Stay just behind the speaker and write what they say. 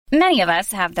Many of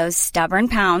us have those stubborn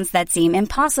pounds that seem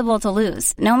impossible to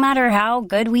lose, no matter how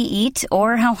good we eat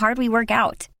or how hard we work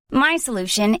out. My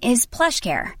solution is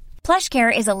PlushCare.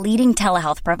 PlushCare is a leading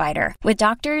telehealth provider with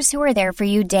doctors who are there for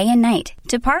you day and night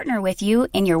to partner with you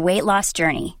in your weight loss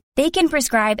journey. They can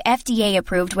prescribe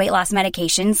FDA-approved weight loss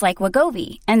medications like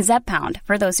Wegovy and Zepbound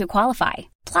for those who qualify.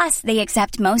 Plus, they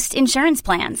accept most insurance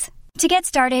plans. To get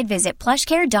started, visit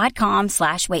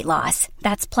plushcare.com/weightloss.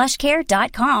 That's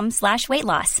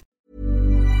plushcare.com/weightloss.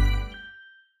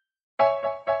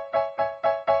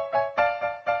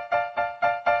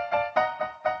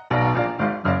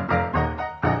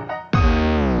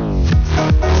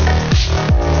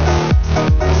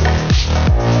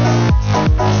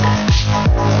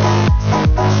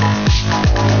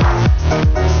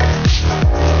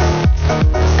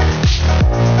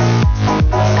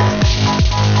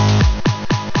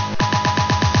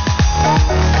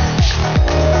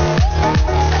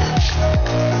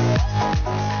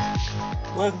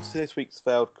 Welcome to this week's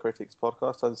Failed Critics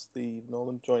podcast. I'm Steve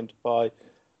Norman, joined by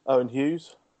Owen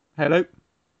Hughes. Hello.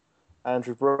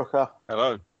 Andrew Brooker.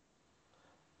 Hello.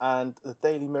 And the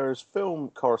Daily Mirror's film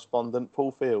correspondent,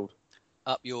 Paul Field.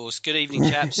 Up yours. Good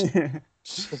evening, chaps.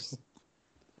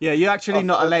 Yeah, you're actually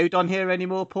not allowed on here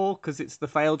anymore, Paul, because it's the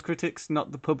failed critics,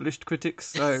 not the published critics.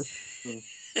 So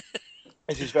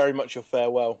This is very much your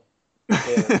farewell.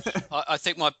 I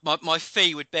think my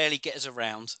fee would barely get us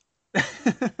around.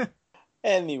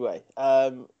 Anyway,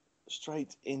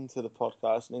 straight into the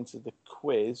podcast and into the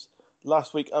quiz.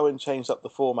 Last week, Owen changed up the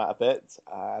format a bit,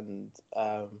 and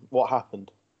what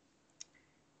happened?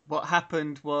 what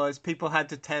happened was people had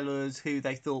to tell us who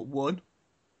they thought won,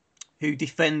 who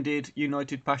defended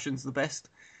United Passions the best,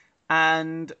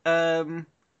 and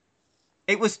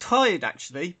it was tied,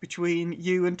 actually, between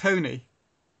you and Tony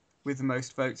with the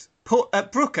most votes.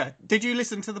 Brooker, did you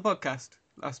listen to the podcast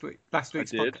last week's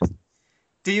podcast?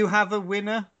 Do you have a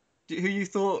winner who you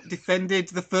thought defended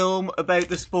the film about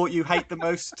the sport you hate the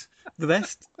most the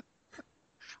best?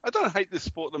 I don't hate this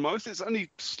sport the most. It's only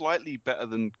slightly better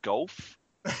than golf.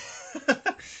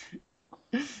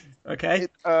 Okay.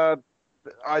 I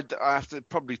have to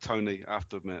probably Tony. I have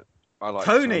to admit, I like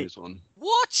Tony. Tony's one.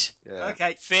 What? Yeah.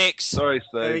 Okay. Fix. Sorry,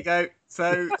 Steve. There we go.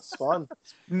 So It's fine.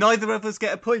 neither of us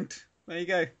get a point. There you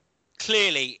go.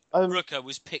 Clearly, Brooker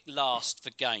was picked last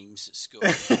for games at school.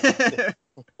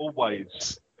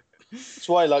 Always. That's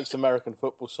why he likes American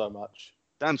football so much.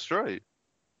 Damn straight.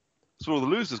 That's where all the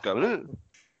losers go, isn't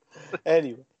it?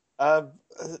 Anyway,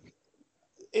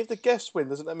 if the guests win,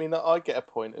 doesn't that mean that I get a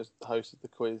point as the host of the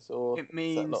quiz? Or It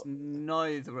means not...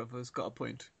 neither of us got a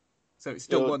point. So it's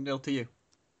still 1-0 to you.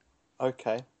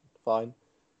 Okay, fine.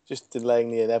 Just delaying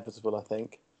the inevitable, I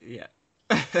think. Yeah.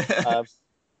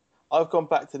 I've gone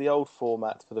back to the old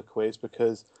format for the quiz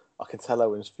because I can tell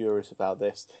Owen's furious about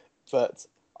this, but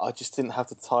I just didn't have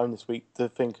the time this week to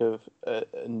think of a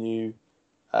new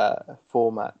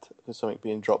format for something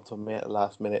being dropped on me at the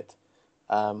last minute.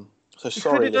 So You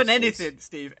sorry. could have done listeners. anything,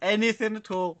 Steve. Anything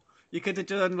at all. You could have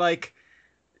done, like,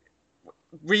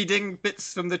 reading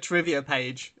bits from the trivia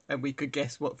page and we could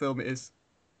guess what film it is.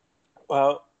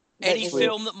 Well, Any next week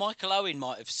film that Michael Owen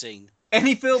might have seen.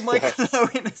 Any film Michael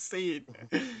Owen has seen.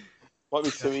 might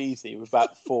be too easy with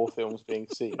about 4 films being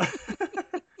seen.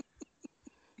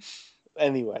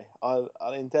 Anyway, I'll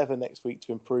endeavour next week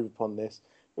to improve upon this.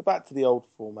 We're back to the old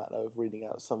format, though, of reading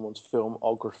out someone's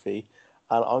filmography.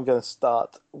 And I'm going to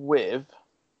start with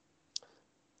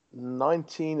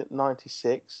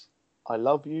 1996, I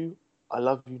Love You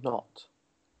Not.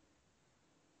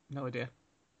 No idea.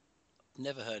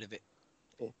 Never heard of it.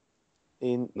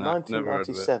 In No, never heard of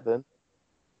it.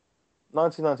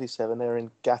 1997, they're in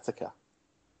Gattaca.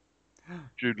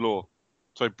 Jude Law.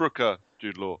 So Brooker,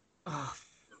 Jude Law. Oh,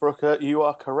 Brooker, you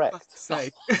are correct. fuck's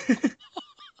sake.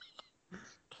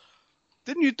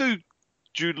 Didn't you do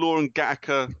Jude Law and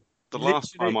Gattaca the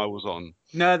last Literally. time I was on?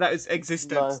 No, that is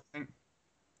Existence. No.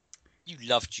 You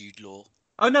love Jude Law.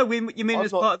 Oh, no, you mean I'm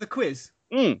as not- part of the quiz?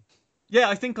 Mm. Yeah,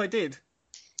 I think I did.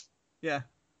 Yeah.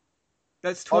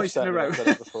 That's I've twice in a certainly row. not done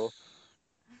it before.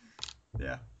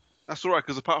 Yeah. That's all right,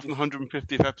 because apart from the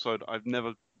 150th episode, I've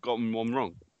never gotten one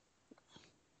wrong.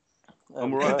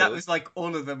 I'm all right. That was like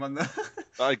all of them on the...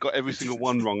 I got every single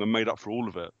one wrong and made up for all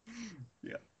of it.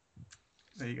 Yeah.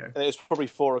 There you go. And it was probably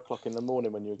 4 o'clock in the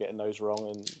morning when you were getting those wrong,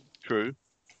 and True.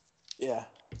 yeah.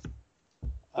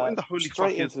 What in the holy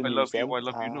straight fuck is into the I love news you, then. I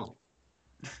love you not?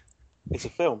 It's a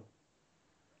film.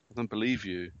 I don't believe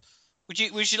you. Would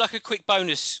you like a quick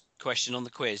bonus question on the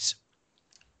quiz?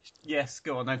 Yes,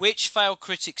 go on then. Which failed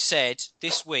critic said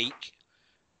this week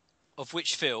of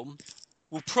which film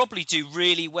will probably do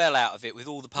really well out of it with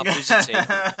all the publicity.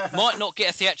 Might not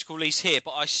get a theatrical release here,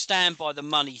 but I stand by the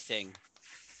money thing.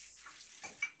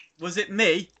 Was it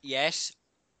me? Yes.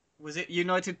 Was it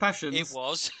United Passions? It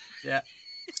was. Yeah.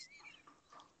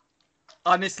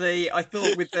 Honestly, I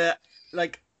thought with the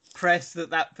press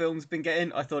that film's been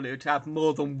getting, I thought it would have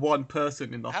more than one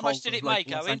person in the How whole. much did it Los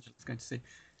make, Owen? Angeles going to see.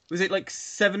 Was it like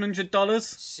 $700?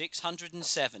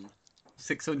 $607.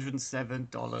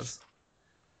 $607.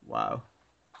 Wow.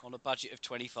 On a budget of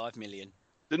 $25 million.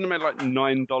 Didn't it make like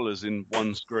 $9 in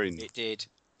one screen? It did.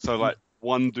 So like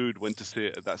one dude went to see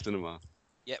it at that cinema.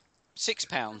 Yep.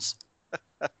 £6.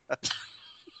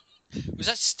 Was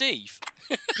that Steve?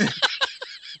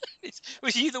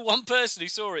 Was you the one person who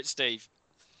saw it, Steve?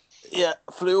 Yeah,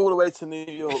 flew all the way to New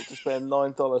York to spend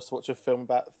 $9 to watch a film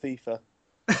about FIFA.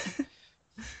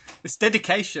 It's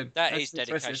dedication. That's That's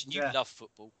dedication. You love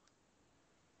football.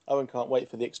 Owen can't wait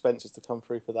for the expenses to come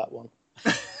through for that one.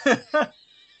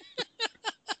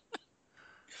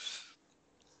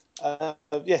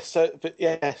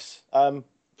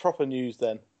 Proper news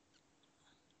then.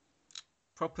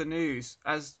 Proper news.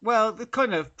 As well, the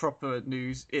kind of proper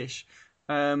news-ish.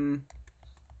 I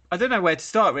don't know where to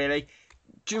start, really.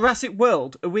 Jurassic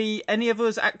World. Are we, any of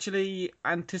us, actually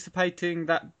anticipating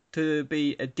that to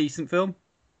be a decent film?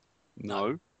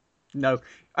 No. No.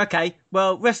 Okay,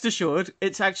 well, rest assured,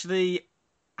 it's actually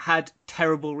had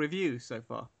terrible reviews so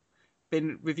far.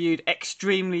 Been reviewed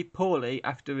extremely poorly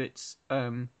after its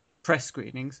press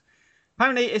screenings.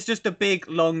 Apparently, it's just a big,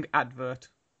 long advert.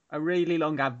 A really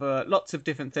long advert, lots of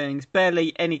different things,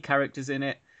 barely any characters in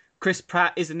it. Chris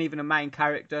Pratt isn't even a main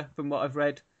character, from what I've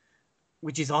read,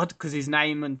 which is odd, because his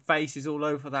name and face is all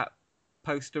over that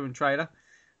poster and trailer.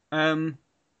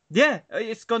 Yeah,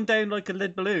 it's gone down like a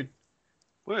lead balloon.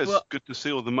 Well, it's good to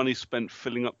see all the money spent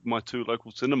filling up my 2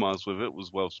 local cinemas with it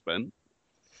was well spent.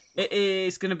 It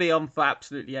is going to be on for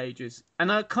absolutely ages.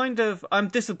 And I'm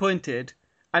disappointed.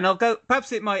 And I'll go,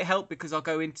 perhaps it might help because I'll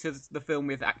go into the film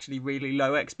with actually really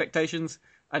low expectations.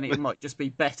 And it might just be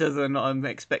better than I'm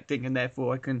expecting. And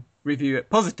therefore I can review it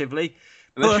positively.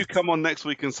 Unless you come on next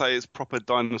week and say it's proper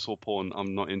dinosaur porn,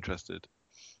 I'm not interested.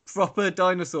 Proper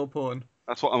dinosaur porn.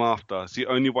 That's what I'm after. It's the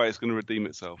only way it's going to redeem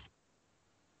itself.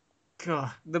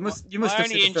 God, you must have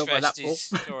seen the film by that point.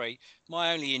 Sorry,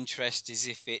 my only interest is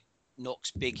if it knocks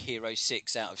Big Hero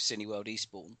 6 out of Cineworld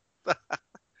Eastbourne.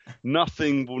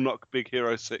 Nothing will knock Big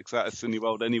Hero 6 out of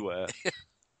Cineworld anywhere.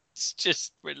 It's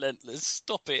just relentless.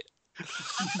 Stop it.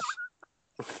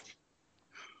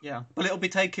 Yeah, but it'll be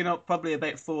taking up probably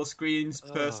about 4 screens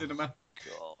per cinema.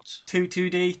 God. 2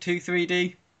 2D, 2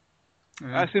 3D. Yeah.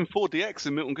 That's in 4DX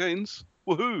in Milton Keynes.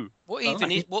 Woohoo! What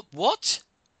even is what?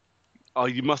 Oh,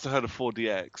 you must have heard of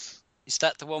 4DX. Is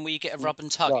that the one where you get a rub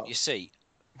and tug at your seat?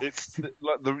 It's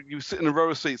like you sit in a row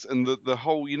of seats and the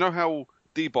whole. You know how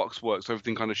D-Box works?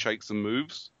 Everything kind of shakes and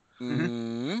moves.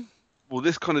 Mm-hmm. Well,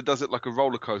 this kind of does it like a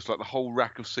roller coaster. Like the whole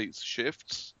rack of seats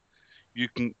shifts.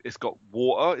 It's got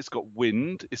water, it's got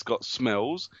wind, it's got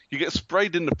smells. You get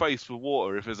sprayed in the face with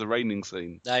water if there's a raining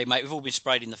scene. Hey, mate, we've all been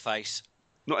sprayed in the face.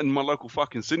 Not in my local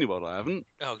fucking Cineworld, I haven't.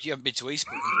 Oh, you haven't been to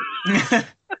Eastbourne.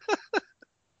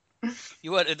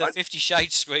 You weren't at the 50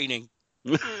 Shades screening.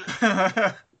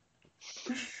 I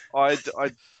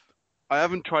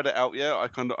haven't tried it out yet.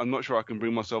 I'm not sure I can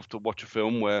bring myself to watch a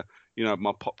film where,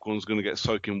 my popcorn's going to get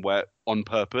soaking wet on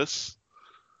purpose.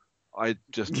 I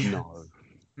just know.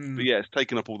 But yeah, it's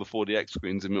taken up all the 4DX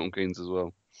screens in Milton Keynes as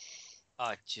well.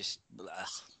 I'm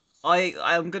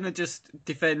going to just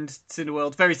defend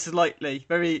Cineworld very slightly,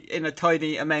 in a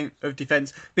tiny amount of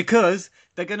defence, because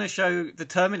they're going to show the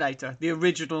Terminator, the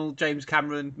original James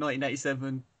Cameron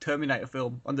 1987 Terminator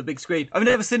film on the big screen. I've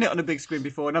never seen it on a big screen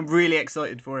before, and I'm really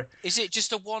excited for it. Is it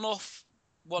just a one-off,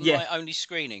 one-night only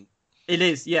screening? It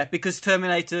is, yeah, because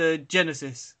Terminator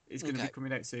Genesis is going to be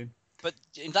coming out soon. But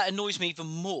that annoys me even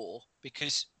more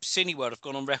because Cineworld have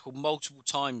gone on record multiple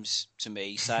times to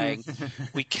me saying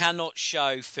we cannot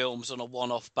show films on a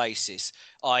one-off basis.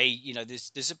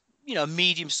 There's a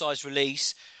medium-sized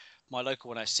release. My local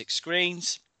one has 6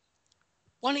 screens.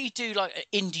 Why don't you do like an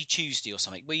Indie Tuesday or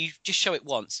something where you just show it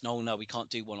once? No, we can't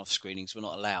do one-off screenings. We're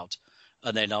not allowed.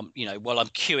 And then while I'm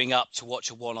queuing up to watch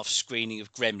a one-off screening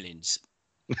of Gremlins.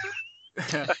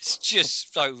 It's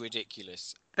just so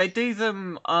ridiculous. They do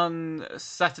them on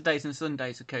Saturdays and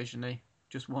Sundays occasionally,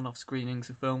 just one-off screenings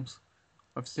of films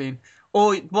I've seen.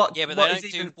 Or what? Yeah, but they don't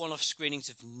do one-off screenings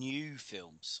of new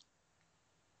films.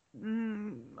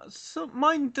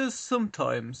 Mine does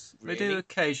sometimes. Really? They do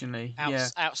occasionally.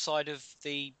 Outside of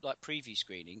the preview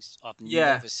screenings, I've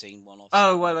never seen one-off.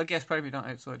 Oh well, I guess probably not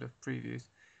outside of previews.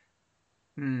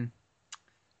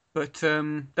 But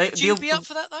would you be up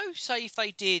for that though? Say if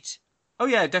they did. Oh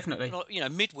yeah, definitely.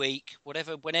 Midweek,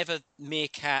 whenever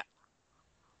Meerkat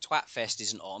Twatfest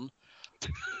isn't on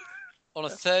a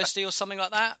Thursday or something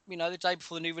like that. The day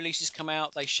before the new releases come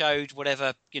out, they showed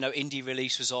whatever indie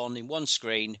release was on in one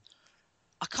screen.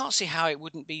 I can't see how it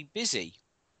wouldn't be busy.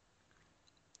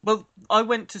 Well, I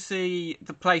went to see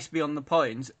The Place Beyond the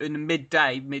Pines in a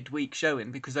midweek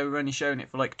showing because they were only showing it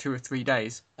for like 2 or 3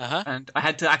 days. And I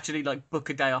had to actually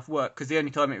book a day off work because the only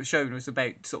time it was shown was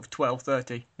about sort of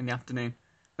 12:30 in the afternoon.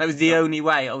 That was the only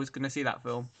way I was going to see that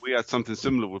film. We had something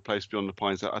similar with Place Beyond the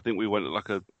Pines. I think we went at like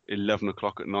a 11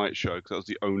 o'clock at night show because that was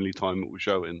the only time it was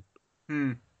showing.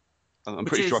 I'm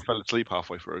pretty sure I fell asleep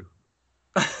halfway through.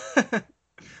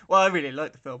 Well, I really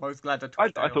liked the film. I was glad I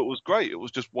thought it was great. It was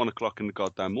just 1 o'clock in the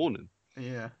goddamn morning.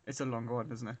 Yeah, it's a long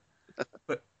one, isn't it?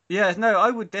 But yeah, no,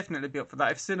 I would definitely be up for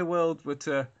that if Cineworld were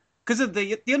to, because of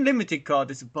the unlimited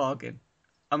card is a bargain.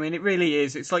 I mean, it really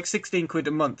is. It's like 16 quid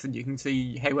a month, and you can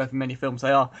see however many films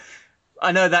they are.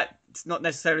 I know that it's not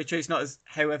necessarily true. It's not as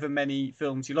however many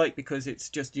films you like because it's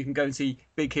just you can go and see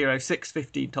Big Hero 6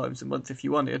 15 times a month if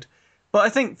you wanted. But I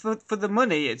think for the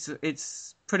money,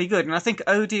 it's pretty good. And I think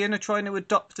Odeon are trying to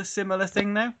adopt a similar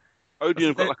thing now.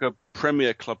 Odeon have got like a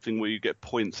Premier Club thing where you get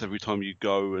points every time you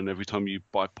go and every time you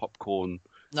buy popcorn.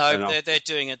 No, they're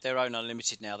doing it their own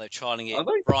unlimited now. They're trialing it. Are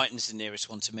they? Brighton's the nearest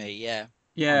one to me. Yeah.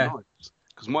 Yeah. Oh, nice.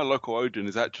 Because my local Odeon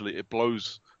is actually it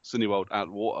blows Cineworld out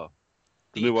of water.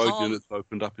 The You new can't- Odeon that's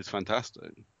opened up is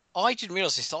fantastic. I didn't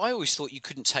realise this. I always thought you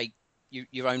couldn't take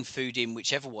your own food in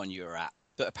whichever one you were at.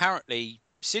 But apparently,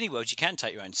 Cineworld, you can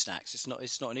take your own snacks. It's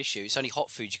not an issue. It's only hot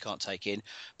food you can't take in.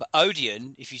 But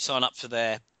Odeon, if you sign up for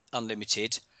their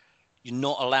unlimited, you're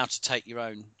not allowed to take your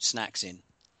own snacks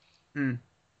in.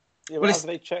 Yeah, well, how do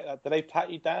they check that? Do they pat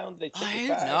you down? Do they check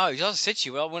your bag? No, as I said to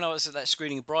you, when I was at that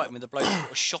screening in Brighton with the bloke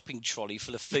put a shopping trolley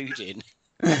full of food in.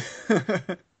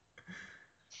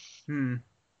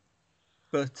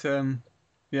 But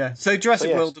yeah. So Jurassic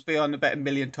yes. World will be on about 1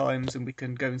 million times, and we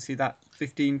can go and see that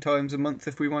 15 times a month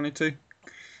if we wanted to.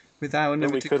 With our And we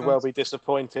unlimited could well cards. be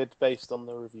disappointed based on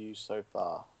the reviews so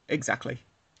far. Exactly.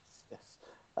 Yes.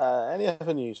 Any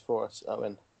other news for us,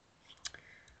 Owen?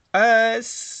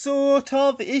 Sort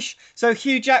of ish. So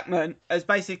Hugh Jackman has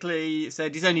basically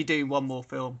said he's only doing one more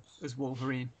film as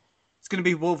Wolverine. It's going to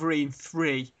be Wolverine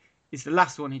 3. It's the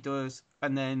last one he does,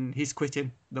 and then he's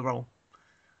quitting the role.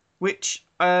 Which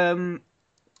I'm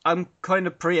kind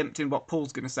of preempting what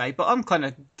Paul's going to say, but I'm kind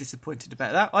of disappointed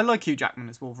about that. I like Hugh Jackman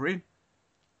as Wolverine.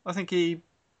 I think he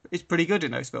is pretty good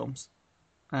in those films.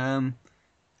 Are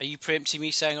you preempting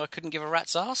me saying I couldn't give a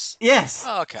rat's ass? Yes.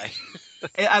 Oh, okay.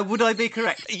 Would I be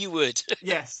correct? You would.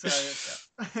 Yes.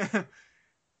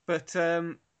 But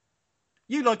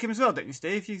you like him as well, don't you,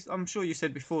 Steve? I'm sure you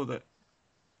said before that.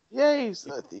 Yeah, he's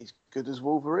good as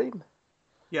Wolverine.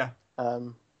 Yeah.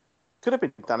 Could have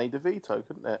been Danny DeVito,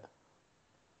 couldn't it?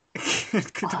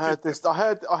 Could I have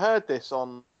been. heard this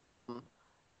on.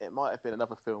 It might have been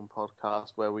another film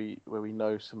podcast where we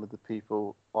know some of the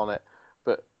people on it.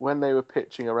 But when they were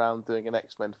pitching around doing an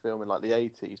X-Men film in like the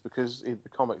 80s, because in the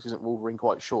comics isn't Wolverine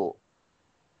quite short?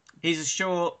 He's a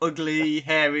short, ugly,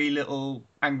 hairy, little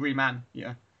angry man.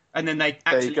 Yeah. And then they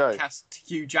actually cast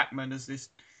Hugh Jackman as this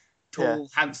tall,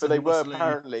 handsome. But they were muscly...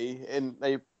 apparently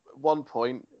at one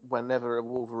point, whenever a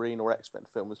Wolverine or X-Men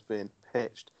film was being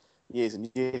pitched years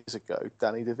and years ago,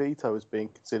 Danny DeVito was being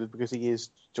considered because he is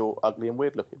short, ugly, and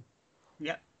weird looking.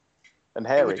 Yeah. And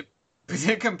hairy. It's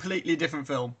a completely different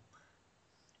film.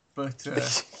 But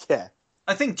yeah.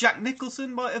 I think Jack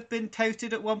Nicholson might have been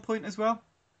touted at one point as well.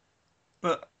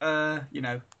 But,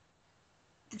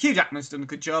 Hugh Jackman's done a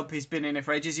good job. He's been in it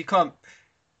for ages. He can't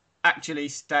actually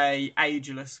stay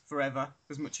ageless forever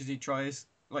as much as he tries,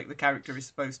 like the character is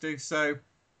supposed to. So,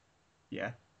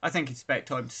 yeah, I think it's about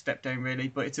time to step down, really.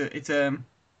 But it's a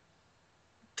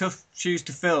tough shoes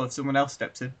to fill if someone else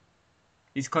steps in.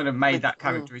 He's kind of made that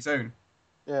character his own.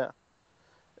 Yeah.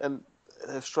 And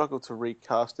they've struggled to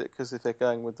recast it because if they're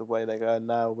going with the way they're going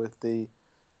now with the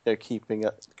keeping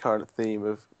a current theme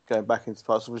of going back into the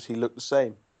past, which he looked the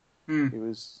same. He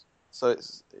was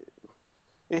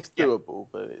it's doable,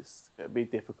 but it's going to be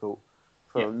difficult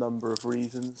for a number of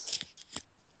reasons.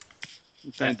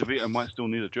 Dan DeVito might still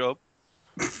need a job.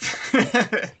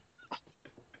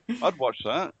 I'd watch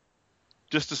that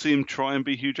just to see him try and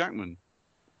be Hugh Jackman.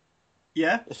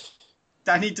 Yeah,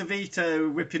 Danny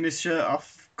DeVito whipping his shirt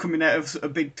off, coming out of a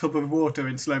big tub of water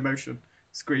in slow motion,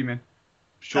 screaming.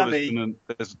 Sure,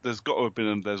 there's got to have been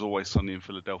a There's Always Sunny in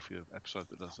Philadelphia episode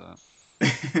that does that.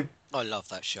 I love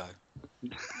that show.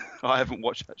 I haven't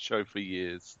watched that show for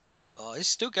years. Oh, it's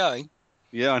still going.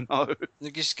 Yeah, I know.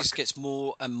 It just gets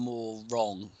more and more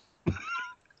wrong.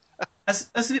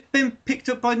 Has it been picked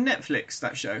up by Netflix,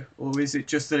 that show? Or is it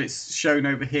just that it's shown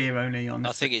over here only on Netflix?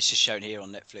 I think it's just shown here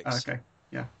on Netflix. Oh, okay,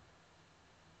 yeah.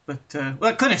 But,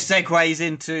 well, it kind of segues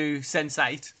into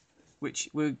Sense8, which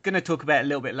we're going to talk about a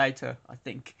little bit later, I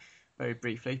think, very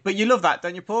briefly. But you love that,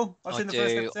 don't you, Paul? I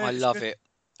do. I love it.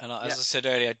 And as I said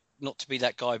earlier, not to be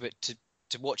that guy, but to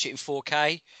watch it in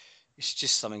 4K, it's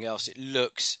just something else. It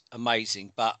looks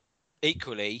amazing, but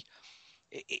equally,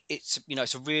 it's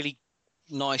a really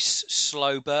nice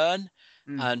slow burn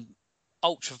and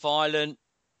ultra violent,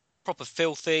 proper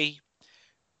filthy.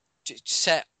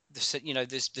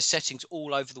 There's the settings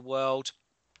all over the world.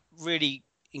 Really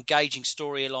engaging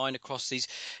storyline across these.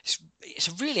 It's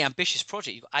a really ambitious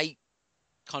project. You've got 8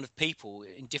 kind of people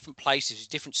in different places,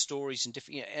 different stories, and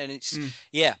different. And it's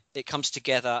it comes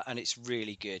together, and it's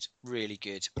really good, really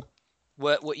good.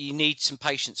 What you need some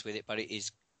patience with it, but it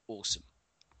is awesome.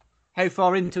 How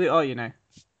far into it are you now?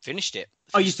 Finished it.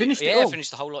 You finished it? Yeah, I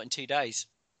finished the whole lot in 2 days.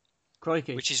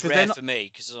 Crikey. Which is rare for me,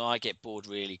 because I get bored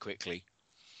really quickly.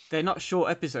 They're not short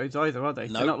episodes either, are they?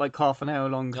 No. They're not like half an hour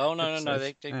long.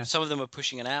 No. Some of them are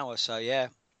pushing an hour, so yeah.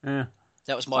 Yeah.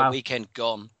 That was my weekend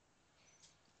gone.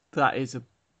 That is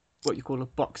what you call a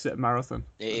box set marathon.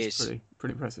 That's is.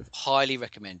 Pretty impressive. Highly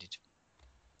recommended.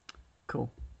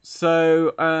 Cool.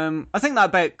 So, I think that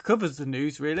about covers the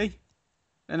news, really.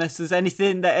 Unless there's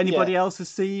anything that anybody else has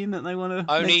seen that they want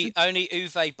to... Only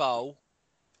Uwe Boll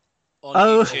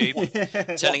on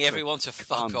YouTube telling everyone to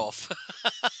fuck off.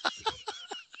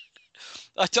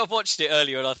 I watched it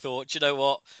earlier and I thought, do you know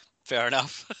what? Fair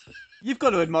enough. You've got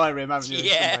to admire him, haven't you?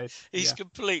 Yeah, he's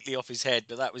completely off his head,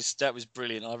 but that was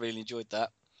brilliant. I really enjoyed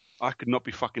that. I could not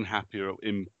be fucking happier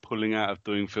in pulling out of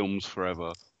doing films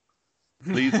forever.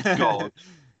 Please, God,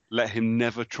 let him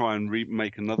never try and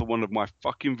remake another one of my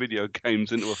fucking video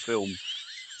games into a film.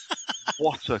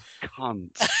 What a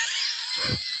cunt.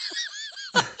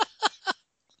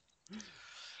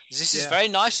 This is very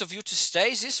nice of you to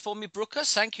stay. Is this for me, Brooker?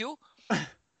 Thank you.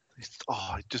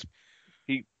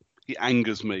 He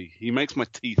angers me. He makes my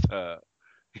teeth hurt.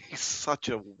 He's such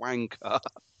a wanker.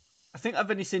 I think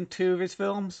I've only seen 2 of his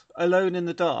films. Alone in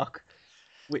the Dark,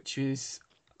 which is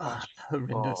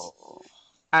horrendous. Oh.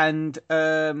 And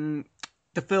the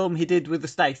film he did with the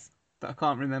Staith that I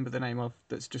can't remember the name of.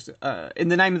 That's just In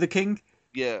the Name of the King.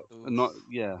 Yeah, In the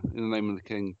Name of the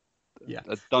King. Yeah,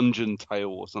 A Dungeon Tale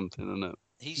or something, isn't it?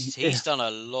 He's done a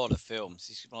lot of films.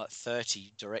 He's got like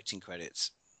 30 directing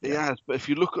credits. He has, but if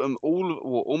you look at them,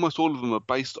 almost all of them are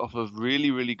based off of really,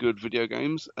 really good video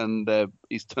games, and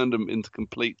he's turned them into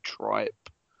complete tripe.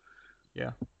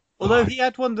 Yeah. Although he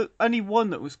had only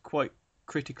one that was quite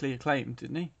critically acclaimed,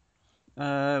 didn't he?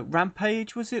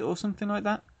 Rampage, was it, or something like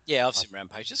that? Yeah, I've seen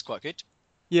Rampage. That's quite good.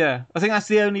 Yeah, I think that's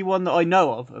the only one that I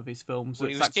know of his films. Well,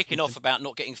 he was kicking off about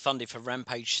not getting funded for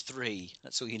Rampage 3.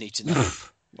 That's all you need to know.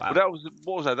 Wow. Well,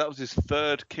 what was that? That was his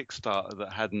 3rd Kickstarter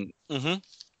that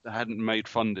hadn't made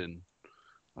funding.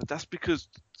 That's because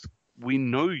we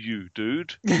know you,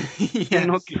 dude.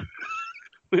 Yes.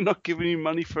 We're not giving you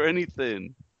money for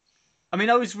anything. I mean,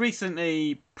 I was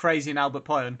recently praising Albert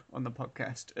Pyun on the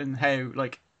podcast and how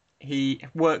he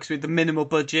works with the minimal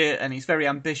budget and he's very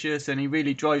ambitious and he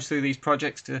really drives through these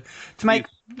projects to make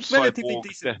relatively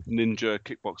decent. Death Ninja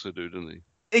kickboxer dude, isn't he?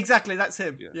 Exactly, that's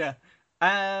him. Yeah.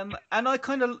 And I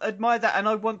kind of admire that, and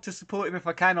I want to support him if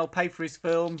I can. I'll pay for his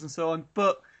films and so on.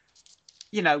 But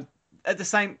by the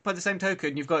same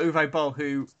token, you've got Uwe Boll,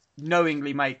 who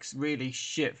knowingly makes really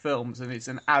shit films and is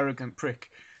an arrogant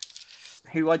prick,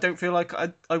 who I don't feel like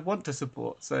I want to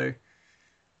support. So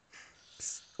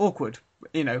it's awkward,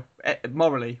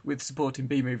 morally, with supporting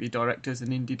B-movie directors and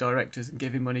indie directors and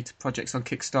giving money to projects on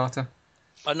Kickstarter.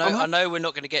 I know we're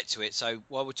not going to get to it, so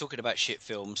while we're talking about shit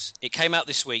films, it came out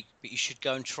this week, but you should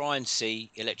go and try and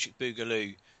see Electric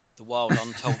Boogaloo, the wild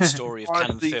untold story of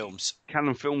Cannon Films.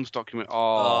 Cannon Films document.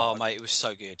 Oh, mate, it was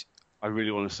so good. I really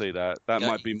want to see that. That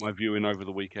might be my viewing over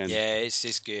the weekend. Yeah,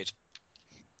 it's good.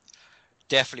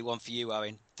 Definitely one for you,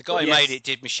 Owen. The guy who made it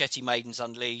did Machete Maidens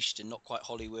Unleashed and Not Quite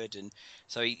Hollywood, and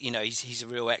so he's a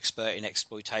real expert in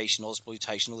exploitation,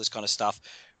 ozploitation, all this kind of stuff.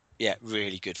 Yeah,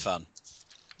 really good fun.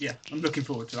 Yeah, I'm looking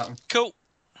forward to that one. Cool.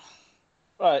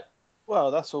 Right. Well,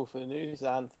 that's all for the news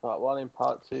and part 1. In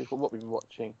part 2, for what we've been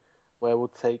watching, where we'll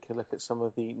take a look at some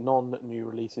of the non-new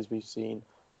releases we've seen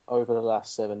over the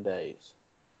last 7 days.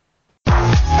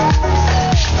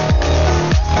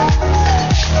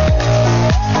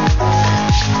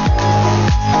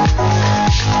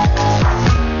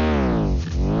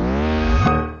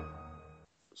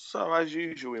 So, as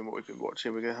usual in what we've been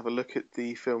watching, we're going to have a look at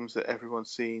the films that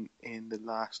everyone's seen in the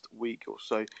last week or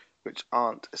so, which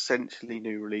aren't essentially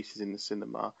new releases in the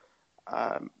cinema.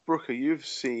 Brooker, you've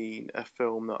seen a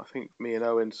film that I think me and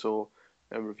Owen saw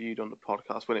and reviewed on the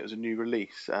podcast when it was a new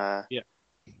release. Yeah.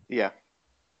 Yeah.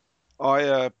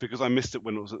 Because I missed it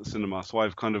when it was at the cinema, so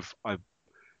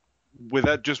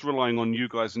without just relying on you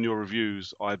guys and your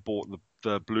reviews, I bought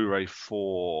the Blu-ray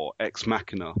for Ex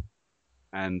Machina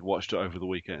and watched it over the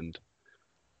weekend.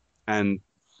 And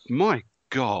my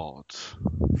God,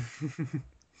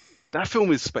 that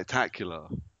film is spectacular.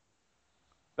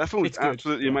 That film is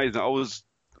absolutely amazing.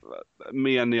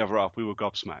 Me and the other half, we were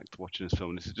gobsmacked watching this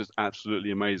film. This is just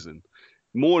absolutely amazing.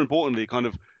 More importantly,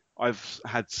 I've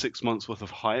had 6 months worth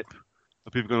of hype.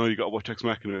 People going, "Oh, you got to watch Ex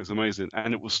Machina. It's amazing,"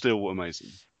 and it was still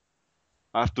amazing.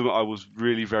 After I was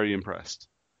really very impressed.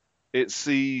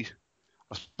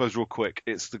 I suppose real quick,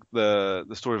 it's the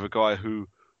story of a guy who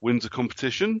wins a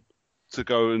competition to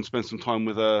go and spend some time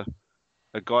with a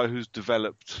guy who's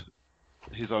developed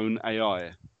his own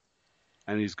AI,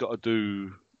 and he's got to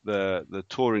do the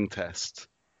Turing test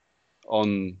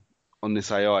on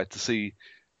this AI to see.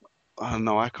 I don't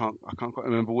know. I can't quite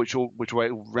remember which way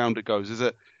round it goes. Is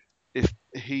it if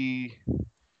he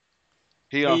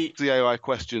asks the AI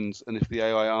questions, and if the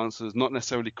AI answers not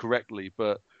necessarily correctly,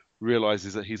 but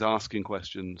realizes that he's asking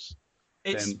questions?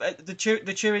 It's the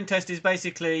Turing test is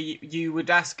basically you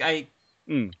would ask a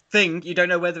thing, you don't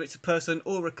know whether it's a person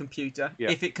or a computer.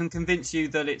 Yeah. If it can convince you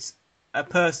that it's a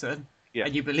person,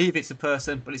 and you believe it's a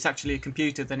person, but it's actually a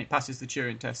computer, then it passes the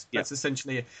Turing test. Yeah. That's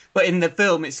essentially it. But in the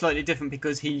film, it's slightly different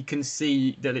because he can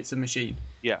see that it's a machine.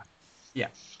 Yeah. Yeah.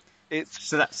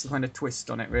 So that's the kind of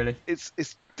twist on it, really. It's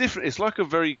different. It's like a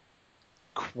very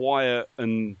quiet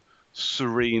and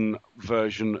serene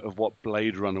version of what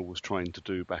Blade Runner was trying to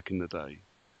do back in the day.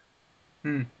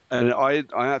 And I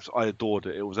adored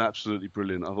it. It was absolutely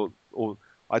brilliant. I thought,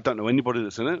 I don't know anybody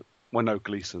that's in it. Well, no,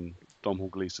 Gleeson, Domhnall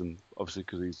Gleeson, obviously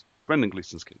because he's Brendan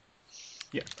Gleeson's kid.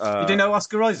 Yeah. You didn't know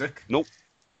Oscar Isaac? Nope.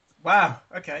 Wow.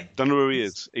 Okay. Don't know who he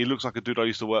is. He looks like a dude I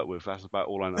used to work with. That's about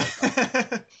all I know.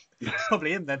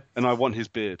 Probably him then. And I want his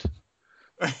beard.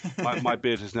 My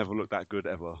beard has never looked that good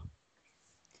ever.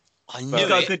 I knew He's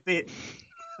got a good beard.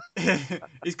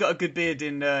 He's got a good beard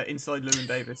in Inside Llewyn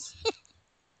Davis.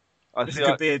 There's a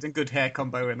good beard and good hair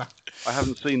combo in that. I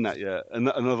haven't seen that yet. And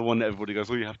another one that everybody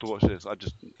goes, "Oh, you have to watch this." I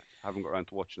just haven't got around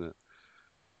to watching it.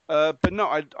 But no,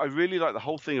 I really like the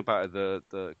whole thing about it.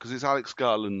 Because it's Alex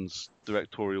Garland's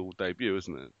directorial debut,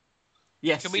 isn't it?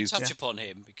 Yes. Can we touch upon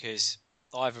him because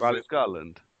Alex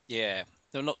Garland. Yeah,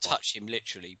 no, not touch him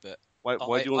literally, but why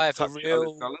do you want to touch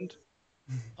Alex Garland?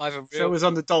 Show us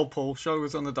on the doll, Paul. Show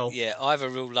us on the doll. Yeah, I have a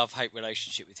real love-hate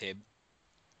relationship with him.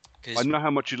 I know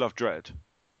how much you love Dredd.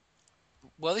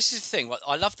 Well, this is the thing.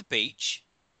 I love The Beach.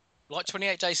 Like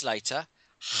 28 Days Later.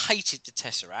 Hated The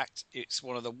Tesseract. It's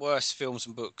one of the worst films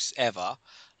and books ever.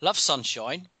 Love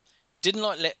Sunshine. Didn't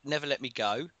like Never Let Me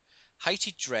Go.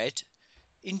 Hated Dredd.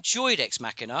 Enjoyed Ex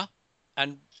Machina.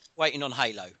 And waiting on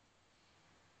Halo.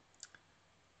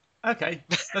 Okay,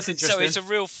 that's interesting. So it's a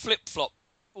real flip-flop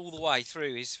all the way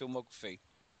through his filmography.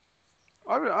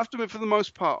 I have to admit, for the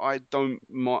most part, I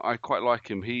quite like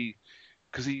him.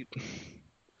 Because he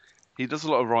does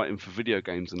a lot of writing for video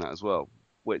games and that as well,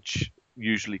 which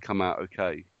usually come out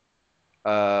okay.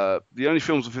 The only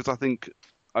films of his I think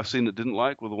I've seen that didn't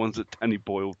like were the ones that Danny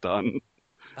Boyle done.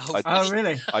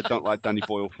 Really? I don't like Danny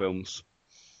Boyle films.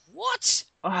 What?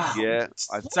 Oh, Yeah.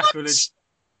 sacrilege.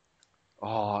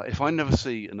 If I never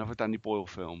see another Danny Boyle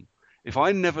film, if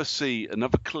I never see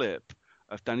another clip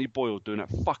of Danny Boyle doing that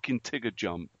fucking Tigger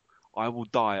jump, I will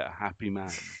die a happy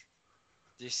man.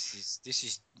 This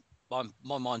is my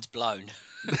mind's blown.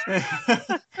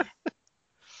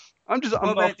 What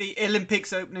about the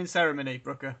Olympics opening ceremony,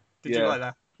 Brooker? Did you like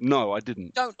that? No, I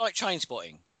didn't. Don't like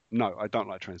Trainspotting? No, I don't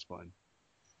like Trainspotting.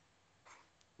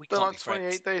 But like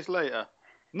 28 Days Later?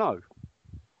 No.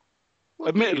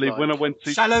 Admittedly, when I went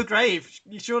to Shallow Grave,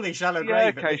 surely Shallow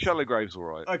Grave. Okay, Shallow Grave's all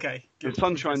right. Okay, good. The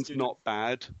Sunshine's not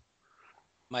bad,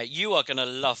 mate. You are gonna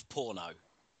love Porno.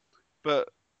 But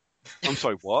I'm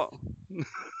sorry, what?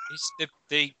 It's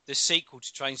the sequel to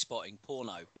Trainspotting,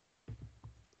 Porno.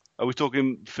 Are we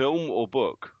talking film or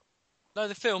book? No,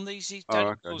 the film.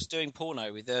 Danny Boyle's doing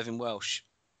Porno with Irving Welsh.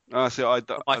 See, one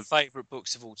of my favourite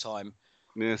books of all time.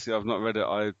 Yeah, see, I've not read it.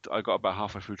 I got about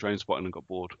halfway through Trainspotting and got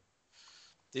bored.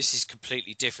 This is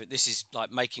completely different. This is like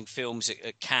making films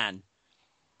at Cannes,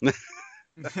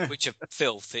 which are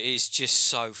filth. It is just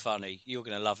so funny. You're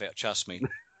going to love it, trust me.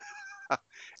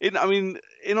 In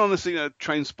honesty,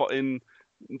 Trainspotting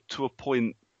to a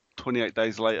point, 28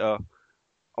 Days Later,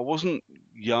 wasn't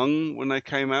young when they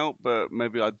came out, but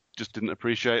maybe I just didn't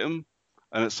appreciate them.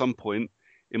 And at some point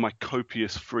in my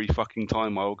copious free fucking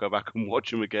time, I will go back and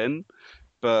watch them again.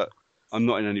 But I'm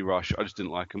not in any rush. I just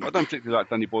didn't like them. I don't particularly like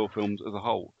Danny Boyle films as a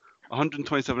whole.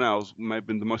 127 Hours may have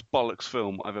been the most bollocks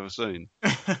film I've ever seen.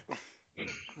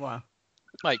 Wow.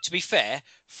 Mate, to be fair,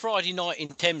 Friday night in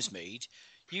Thamesmead,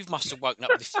 you must have woken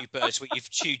up with a few birds where you've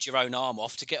chewed your own arm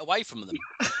off to get away from them.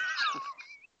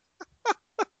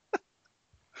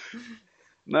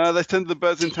 No, they tend the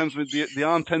birds in Thamesmead, the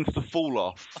arm tends to fall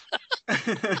off.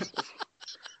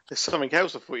 There's something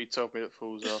else I thought you told me that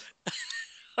falls off.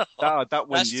 That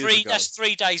went years ago. That's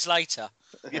 3 days later.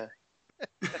 Yeah.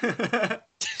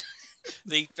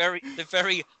 the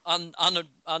very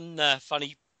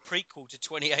funny prequel to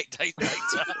 28 Days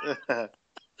Later.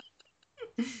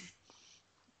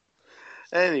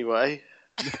 Anyway,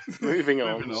 moving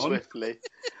on swiftly.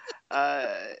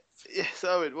 Yes,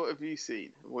 Owen, what have you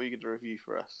seen? What are you going to review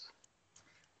for us?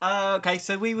 Okay,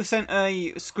 so we were sent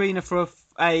a screener for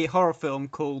a horror film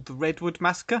called The Redwood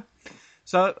Massacre.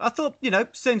 So I thought,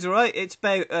 sounds alright. It's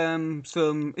about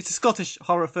it's a Scottish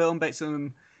horror film about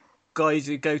some guys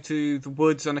who go to the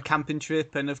woods on a camping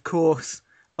trip and, of course,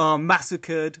 are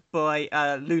massacred by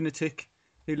a lunatic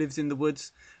who lives in the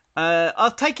woods.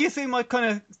 I'll take you through my kind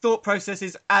of thought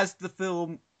processes as the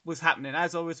film was happening,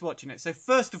 as I was watching it. So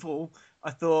first of all,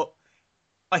 I thought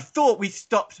we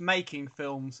stopped making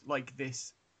films like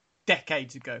this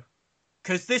decades ago.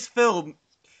 Because this film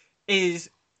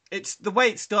it's the way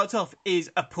it starts off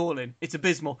is appalling. It's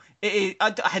abysmal. I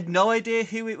had no idea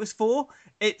who it was for.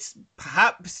 It's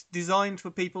perhaps designed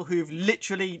for people who've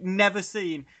literally never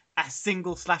seen a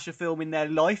single slasher film in their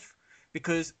life.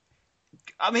 Because,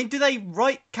 I mean, do they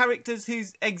write characters who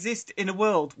exist in a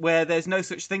world where there's no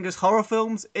such thing as horror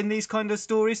films in these kind of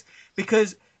stories?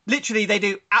 Because literally they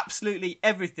do absolutely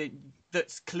everything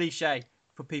that's cliche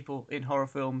for people in horror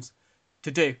films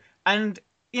to do. And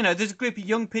there's a group of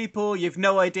young people. You've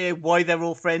no idea why they're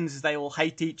all friends. They all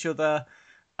hate each other.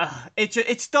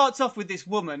 It starts off with this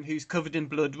woman who's covered in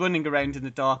blood, running around in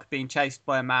the dark, being chased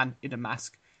by a man in a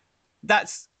mask.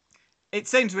 It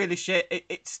sounds really shit.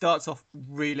 It starts off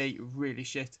really, really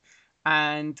shit.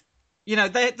 And,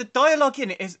 the dialogue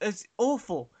in it is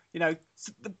awful. The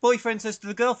boyfriend says to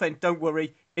the girlfriend, "Don't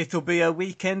worry, it'll be a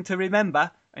weekend to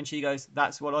remember." And she goes,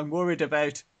 "That's what I'm worried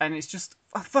about." And it's just,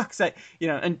 for fuck's sake,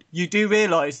 and you do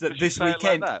realise that this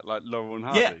weekend... like Laurel and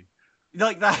Hardy? Yeah,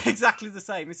 like that, exactly the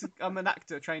same. I'm an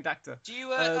actor, a trained actor. Do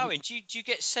you, Owen, do you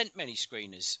get sent many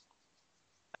screeners?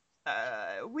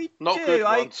 We Not do. good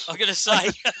ones. I'm going to say, I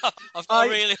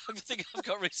think I've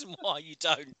got a reason why you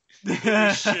don't.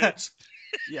 Shit.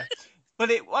 Yeah. But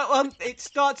it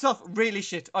starts off really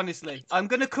shit, honestly. I'm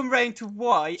going to come round to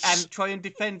why and try and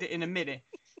defend it in a minute.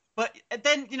 But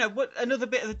then, what another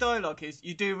bit of the dialogue is,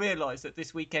 you do realise that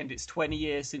this weekend it's 20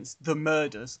 years since the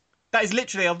murders. That is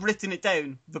literally, I've written it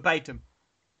down verbatim.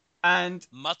 And...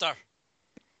 Murder.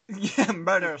 Yeah,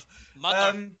 murders.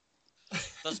 Murder.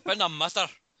 There's been a murder.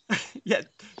 Yeah,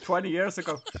 20 years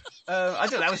ago. I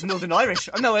don't know, that was Northern Irish.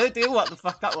 I've no idea what the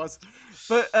fuck that was.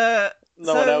 But,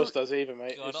 no one else does either,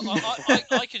 mate. God,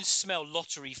 I can smell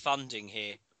lottery funding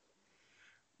here.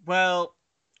 Well,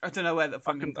 I don't know where that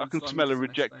funding I can smell a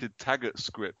rejected Taggart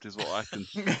script is what I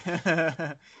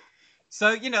can...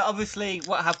 So, obviously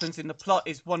what happens in the plot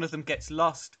is one of them gets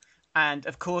lost. And,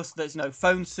 of course, there's no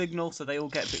phone signal, so they all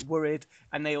get a bit worried.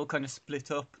 And they all kind of split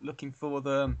up looking for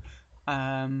them.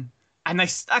 And they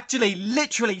actually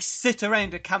literally sit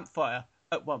around a campfire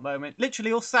at one moment.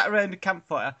 Literally all sat around a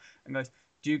campfire and goes,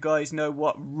 "Do you guys know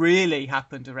what really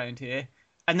happened around here?"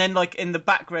 And then, like, in the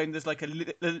background, there's like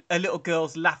a little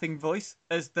girl's laughing voice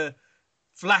as the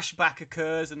flashback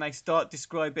occurs and they start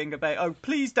describing about, "Oh,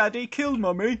 please, Daddy, kill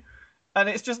Mummy." And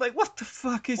it's just like, what the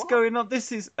fuck is going on?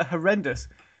 This is horrendous.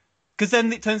 Because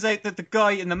then it turns out that the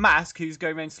guy in the mask who's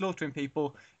going around slaughtering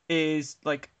people is,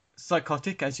 like,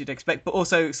 psychotic, as you'd expect, but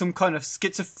also some kind of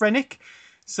schizophrenic.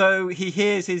 So he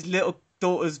hears his little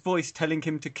daughter's voice telling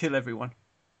him to kill everyone.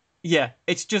 Yeah,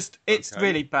 it's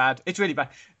really bad. It's really bad.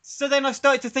 So then I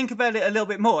started to think about it a little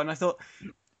bit more, and I thought,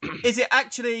 is it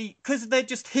actually, because they're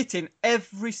just hitting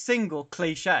every single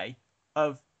cliche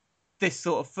of this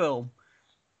sort of film,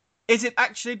 is it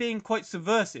actually being quite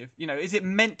subversive? Is it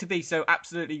meant to be so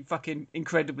absolutely fucking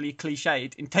incredibly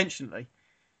cliched intentionally?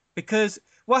 Because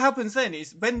what happens then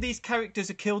is when these characters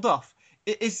are killed off,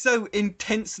 it is so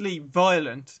intensely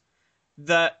violent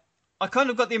that I kind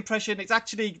of got the impression it's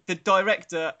actually the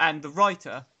director and the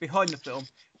writer behind the film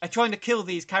are trying to kill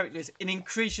these characters in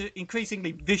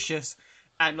increasingly vicious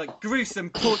and like gruesome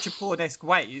torture porn-esque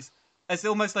ways as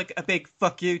almost like a big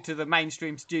fuck you to the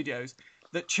mainstream studios.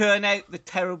 that churn out the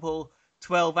terrible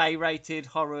 12A rated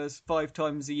horrors 5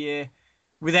 times a year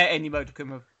without any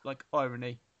modicum of like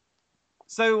irony.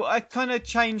 So I kind of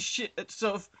changed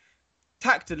sort of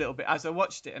tact a little bit as I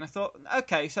watched it, and I thought,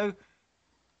 okay, so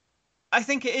I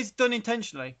think it is done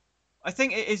intentionally. I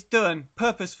think it is done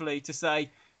purposefully to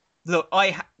say, look,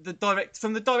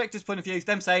 from the director's point of view, it's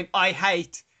them saying, I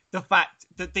hate the fact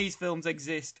that these films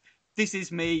exist. This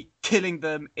is me killing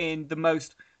them in the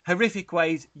most horrific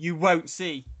ways you won't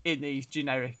see in these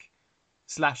generic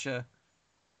slasher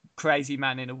crazy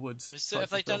man in the woods. Have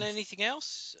they done anything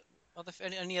else? Are there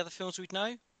any other films we'd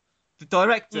know? The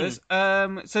directors.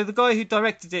 So the guy who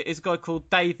directed it is a guy called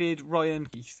David Ryan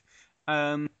Keith,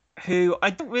 who I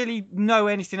don't really know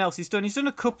anything else he's done. He's done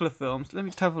a couple of films. Let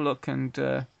me have a look and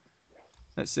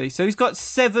let's see. So he's got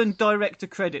 7 director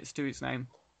credits to his name.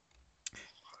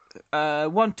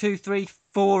 1, 2, 3,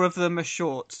 4 of them are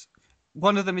shorts.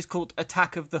 One of them is called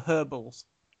Attack of the Herbals.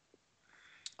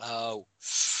 Oh.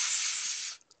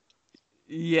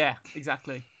 Yeah,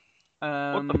 exactly.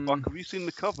 What the fuck? Have you seen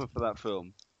the cover for that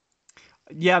film?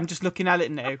 Yeah, I'm just looking at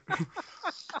it now.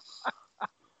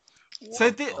 So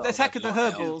the Attack of the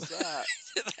Herbals.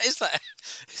 Is that?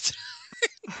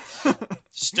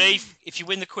 Steve, if you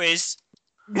win the quiz.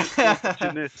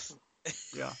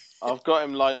 Yeah. I've got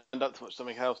him lined up to watch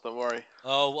something else. Don't worry.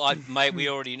 Oh, mate, we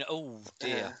already know. Oh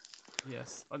dear. Yeah.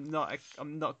 Yes, I'm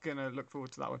not gonna look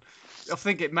forward to that one. I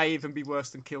think it may even be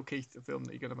worse than Kill Keith, the film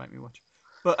that you're gonna make me watch.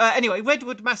 But anyway,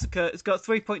 Redwood Massacre has got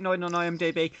 3.9 on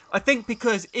IMDb. I think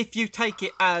because if you take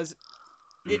it as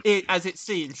it's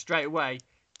seen straight away,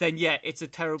 then yeah, it's a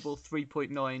terrible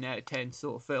 3.9 out of 10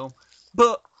 sort of film.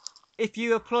 But if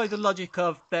you apply the logic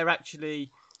of they're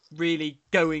actually really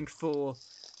going for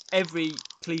every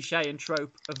cliche and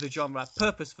trope of the genre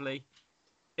purposefully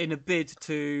in a bid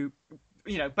to,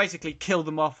 basically kill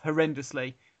them off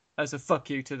horrendously as a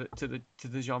fuck you to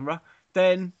the genre,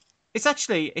 then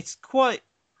it's quite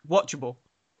watchable.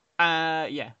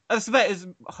 Yeah, that's about as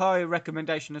high a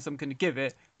recommendation as I'm going to give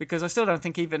it, because I still don't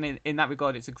think even in that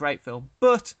regard it's a great film.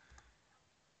 But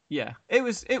yeah, it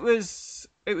was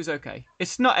okay.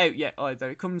 It's not out yet either.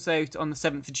 It comes out on the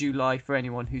 7th of July for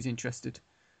anyone who's interested.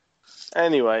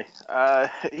 Anyway,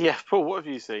 yeah, Paul, what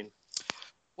have you seen?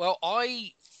 Well,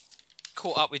 I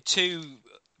caught up with two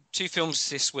films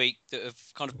this week that have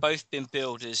kind of both been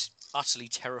billed as utterly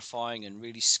terrifying and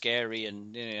really scary,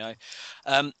 and they're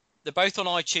both on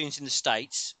iTunes in the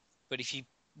States. But if you,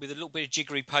 with a little bit of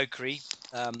jiggery pokery,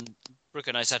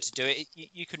 Brooker knows how to do it.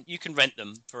 You can rent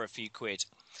them for a few quid.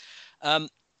 The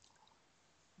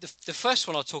first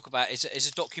one I'll talk about is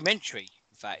a documentary.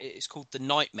 In fact, it's called The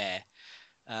Nightmare,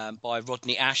 by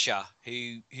Rodney Asher,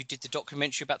 who did the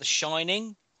documentary about The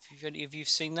Shining. Have any of you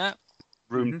seen that?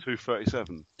 Room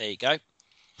 237. There you go.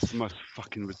 It's the most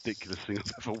fucking ridiculous thing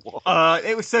I've ever watched.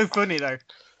 It was so funny though.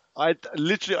 I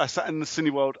sat in the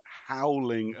Cineworld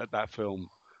howling at that film.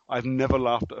 I've never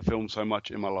laughed at a film so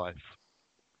much in my life.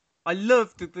 I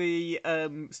loved the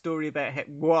story about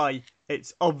why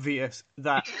it's obvious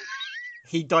that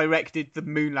he directed the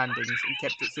moon landings and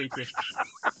kept it secret.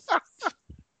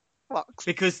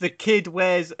 Because the kid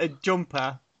wears a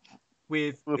jumper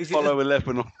with Apollo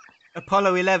 11 on.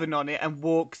 Apollo 11 on it and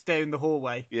walks down the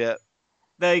hallway. Yeah.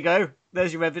 There you go.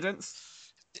 There's your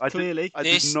evidence. Clearly. I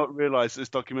did not realise this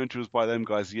documentary was by them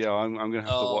guys. Yeah, I'm going to have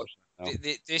to watch it now.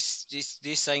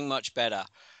 This ain't much better.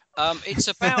 It's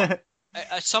about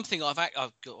something I've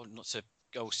got, not to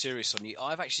go serious on you.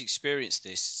 I've actually experienced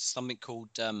this, something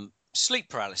called sleep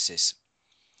paralysis,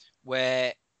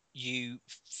 where you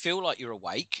feel like you're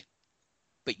awake,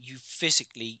 but you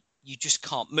just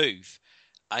can't move.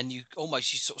 And you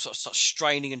sort of start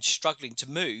straining and struggling to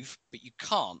move, but you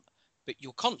can't. But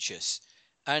you're conscious,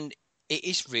 and it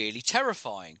is really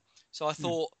terrifying. So I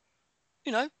thought,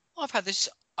 I've had this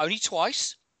only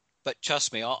twice, but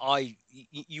trust me,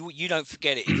 you don't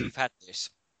forget it if you've had this.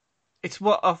 It's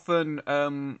what often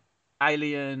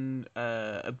alien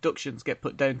abductions get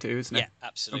put down to, isn't it? Yeah,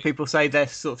 absolutely. When people say they're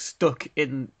sort of stuck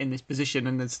in this position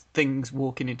and there's things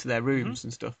walking into their rooms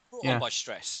and stuff. Brought on by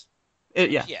stress.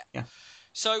 Yeah.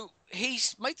 So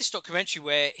he's made this documentary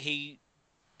where he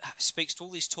speaks to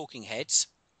all these talking heads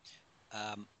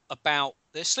about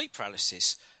their sleep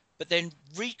paralysis, but then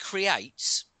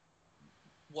recreates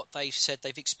what they've said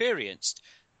they've experienced.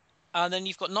 And then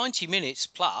you've got 90 minutes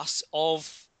plus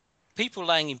of people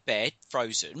laying in bed,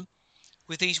 frozen,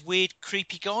 with these weird,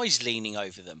 creepy guys leaning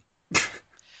over them.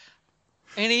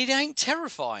 And it ain't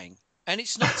terrifying, and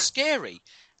it's not scary.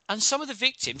 And some of the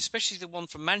victims, especially the one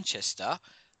from Manchester,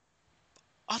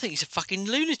 I think he's a fucking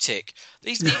lunatic.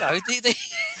 You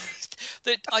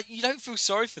don't feel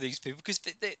sorry for these people because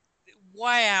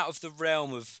way out of the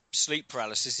realm of sleep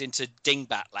paralysis into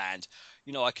dingbat land.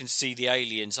 You know, I can see the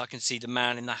aliens, I can see the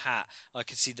man in the hat, I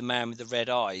can see the man with the red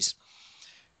eyes.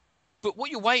 But what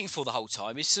you're waiting for the whole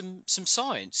time is some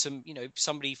science,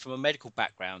 somebody from a medical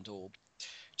background, or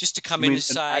just to come in and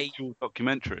say actual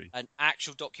documentary. An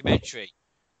actual documentary.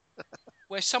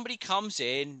 Where somebody comes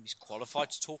in, who's qualified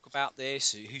to talk about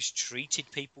this, who's treated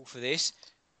people for this.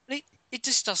 It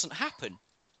just doesn't happen.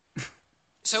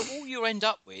 So all you end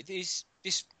up with is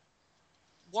this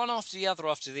one after the other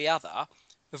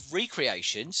of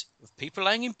recreations of people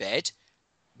laying in bed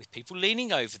with people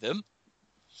leaning over them,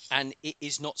 and it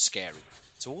is not scary.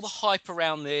 So all the hype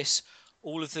around this,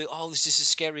 all of the, this is the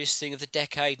scariest thing of the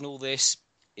decade and all this,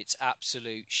 it's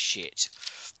absolute shit.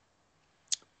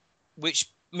 Which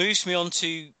moves me on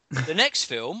to the next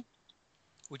film,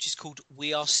 which is called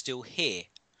We Are Still Here.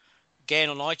 Again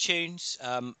on iTunes,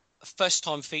 first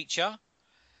time feature.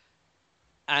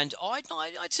 And I'd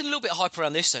seen a little bit of hype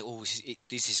around this, like,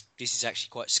 this is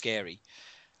actually quite scary.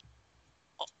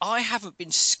 I haven't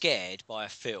been scared by a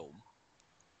film.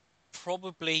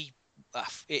 Probably,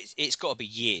 it's got to be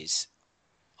years.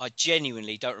 I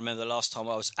genuinely don't remember the last time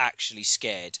I was actually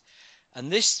scared.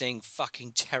 And this thing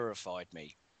fucking terrified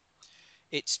me.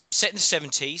 It's set in the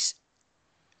 70s.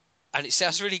 And it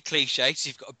sounds really cliche. So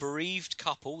you've got a bereaved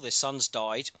couple. Their son's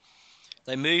died.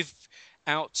 They move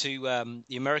out to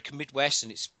the American Midwest,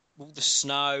 and it's all the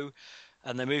snow,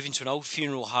 and they move into an old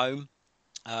funeral home.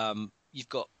 You've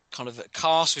got kind of a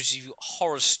cast, which is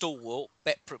horror stalwart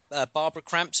Barbara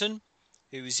Crampton,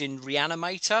 who was in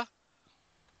Reanimator,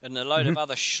 and a load of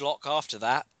other schlock after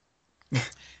that.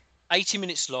 80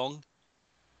 minutes long,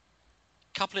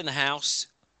 couple in the house.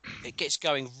 It gets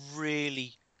going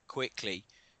really quickly.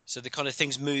 So the kind of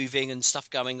things moving and stuff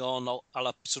going on, a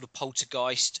la sort of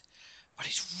Poltergeist. But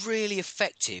it's really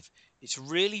effective. It's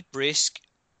really brisk.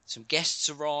 Some guests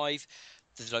arrive.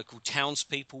 The local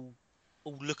townspeople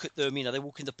all look at them. You know, they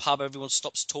walk in the pub. Everyone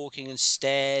stops talking and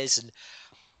stares.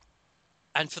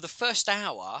 And for the first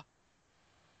hour,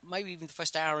 maybe even the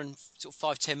first hour and sort of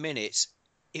 5-10 minutes,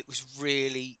 it was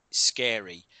really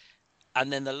scary.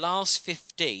 And then the last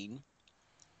 15,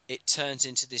 it turns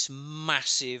into this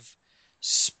massive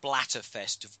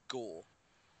splatterfest of gore.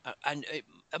 And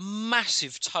a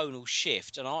massive tonal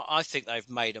shift, and I think they've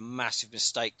made a massive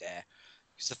mistake there,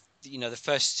 because the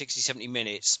first 60-70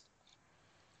 minutes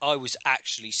I was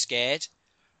actually scared,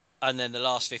 and then the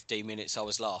last 15 minutes I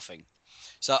was laughing.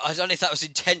 So I don't know if that was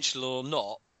intentional or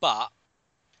not, but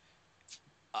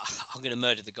I'm going to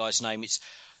murder the guy's name. It's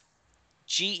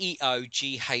Geogheghan.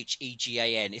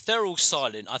 If they're all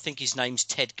silent, I think his name's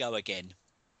Ted Go Again.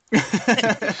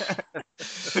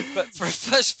 But for a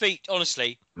first feat,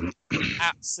 honestly,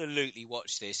 absolutely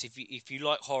watch this. If you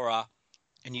like horror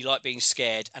and you like being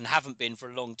scared and haven't been for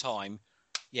a long time,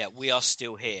 yeah, We Are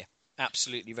Still Here.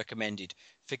 Absolutely recommended.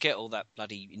 Forget all that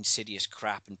bloody Insidious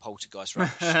crap and Poltergeist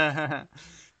rubbish.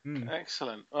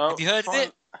 Excellent. Well, have you heard of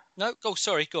it? No? Oh,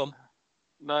 sorry, go on.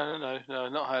 No,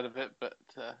 not heard of it, but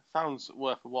sounds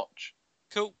worth a watch.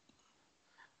 Cool.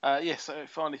 Yes, so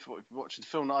finally thought we'd be watching the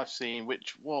film that I've seen,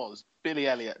 which was Billy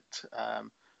Elliot.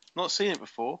 Not seen it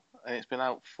before, and it's been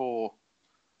out for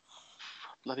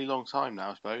a bloody long time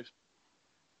now, I suppose.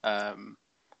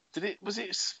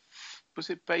 Was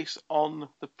it based on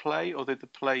the play, or did the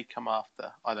play come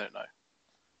after? I don't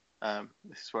know.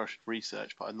 This is where I should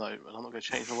research, but I know, and I'm not going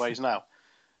to change my ways now.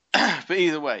 But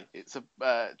either way, it's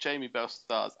Jamie Bell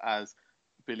stars as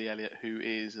Billy Elliot, who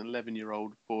is an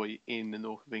 11-year-old boy in the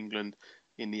north of England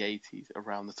in the 80s,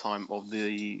 around the time of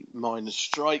the miners'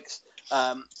 strikes.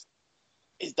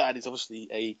 His dad is obviously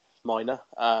a miner.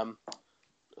 I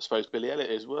suppose Billy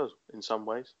Elliot is, well, in some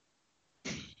ways.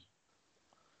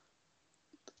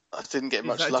 I didn't get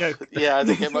much love. Yeah, I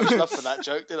didn't get much love for that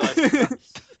joke, did I?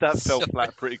 That fell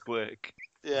flat pretty quick.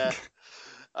 Yeah.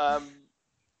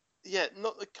 Yeah,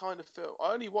 not the kind of film.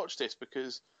 I only watched this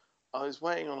because I was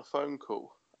waiting on a phone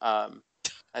call and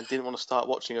didn't want to start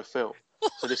watching a film.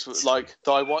 So this was that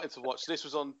I wanted to watch. This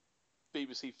was on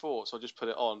BBC 4, so I just put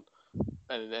it on,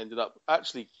 and it ended up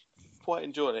actually quite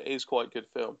enjoying it. It is quite a good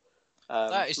film.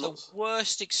 That is the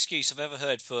worst excuse I've ever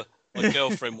heard for my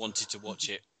girlfriend wanted to watch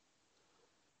it.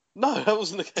 No, that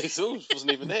wasn't the case. It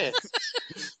wasn't even here.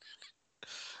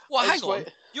 Well, hang on.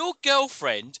 Your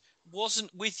girlfriend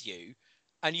wasn't with you,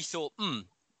 and you thought,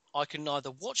 I can either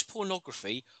watch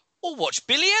pornography or watch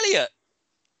Billy Elliot.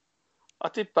 I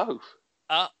did both.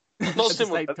 Not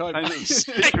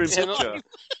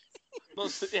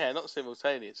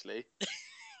simultaneously.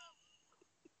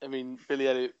 I mean, Billy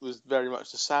Elliot was very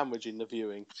much the sandwich in the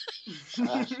viewing.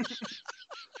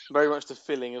 Very much the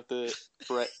filling of the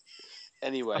bread.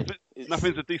 Anyway,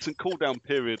 nothing's a decent cool-down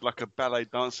period like a ballet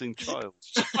dancing child.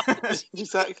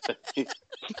 Exactly.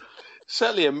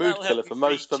 Certainly a mood killer for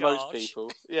most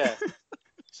people. Yeah,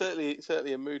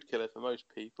 certainly a mood killer for most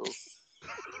people.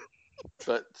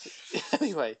 But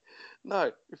anyway,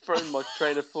 no, you've thrown my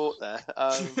train of thought there.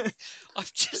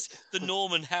 The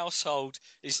Norman household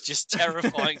is just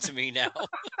terrifying to me now.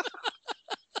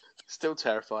 Still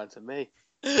terrifying to me.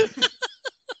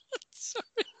 Sorry,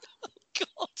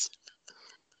 God.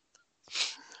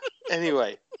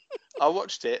 Anyway, I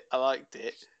watched it. I liked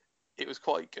it. It was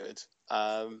quite good.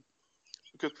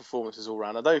 Good performances all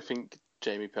round. I don't think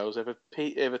Jamie Pell's ever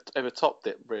topped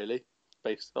it, really,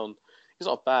 based on... He's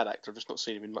not a bad actor. I've just not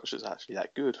seen him in much that's actually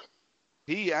that good.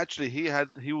 He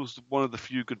was one of the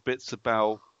few good bits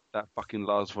about that fucking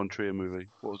Lars von Trier movie.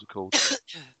 What was it called?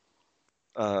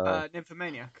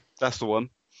 Nymphomaniac. That's the one.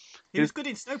 He was good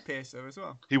in Snowpiercer as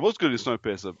well. He was good in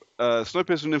Snowpiercer.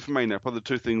 Snowpiercer and Nymphomaniac are the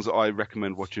two things that I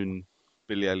recommend watching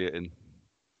Billy Elliot in.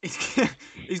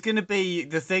 He's going to be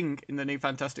the Thing in the new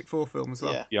Fantastic Four film as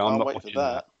well. Yeah, I'm not waiting for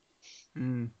that.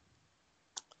 The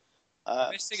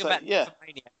best thing about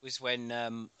Nymphomaniac was when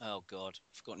oh God,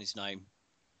 I've forgotten his name.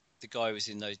 The guy who was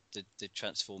in the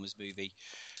Transformers movie.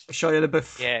 Shia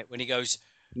LaBeouf. Yeah, when he goes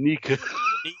Nika.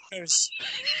 Nikos.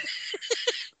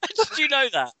 Did you know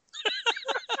that?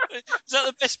 Is that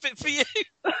the best bit for you?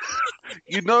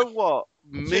 You know what?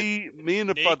 Me and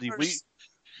a buddy,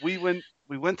 we went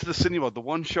to the Cineworld, the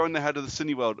one showing they had of the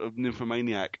Cineworld of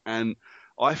Nymphomaniac, and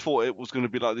I thought it was going to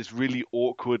be like this really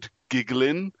awkward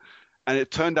giggling, and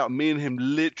it turned out me and him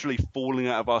literally falling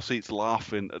out of our seats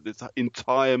laughing at this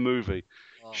entire movie.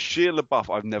 Oh. Shia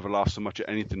LaBeouf, I've never laughed so much at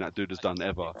anything that dude has done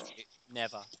ever.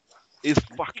 Never. His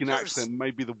fucking accent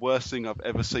may be the worst thing I've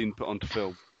ever seen put onto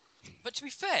film. But to be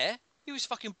fair, he was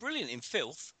fucking brilliant in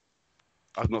Filth.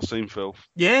 I've not seen Filth.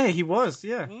 Yeah, he was,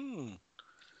 yeah.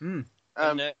 And,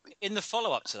 in the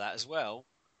follow-up to that as well,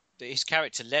 his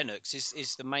character Lennox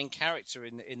is the main character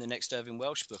in the next Irving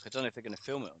Welsh book. I don't know if they're going to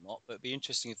film it or not, but it'd be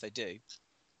interesting if they do.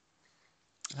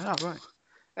 Ah, right.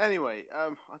 Anyway,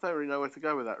 I don't really know where to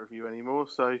go with that review anymore,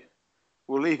 so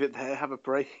we'll leave it there, have a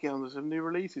break, and there's some new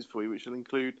releases for you, which will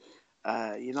include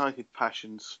United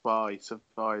Passion, Spy,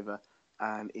 Survivor,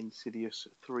 and Insidious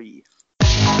 3.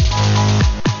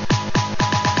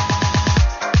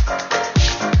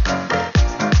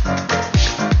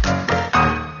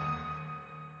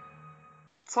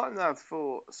 Time now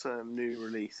for some new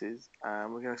releases,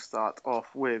 and we're going to start off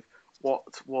with what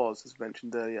was, as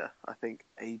mentioned earlier, I think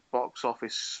a box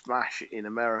office smash in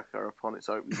America upon its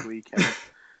opening weekend,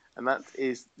 and that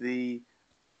is the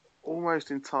almost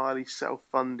entirely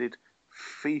self-funded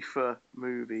FIFA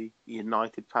movie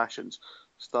United Passions,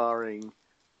 starring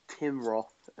Tim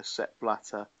Roth as Sepp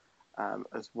Blatter,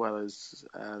 as well as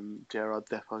Gerard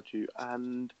Depardieu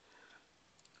and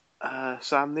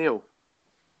Sam Neill.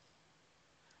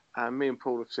 And me and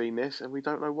Paul have seen this, and we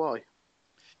don't know why.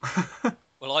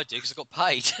 Well, I do, because I got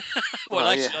paid.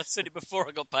 I'd seen it before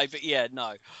I got paid, but yeah,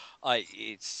 no. Come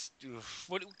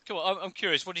on, I'm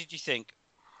curious, what did you think?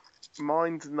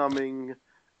 Mind-numbing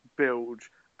bilge,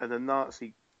 and the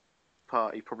Nazi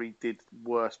party probably did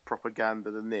worse propaganda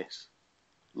than this.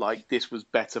 Like, this was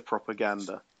better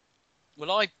propaganda. Well,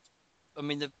 I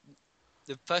mean,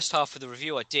 the first half of the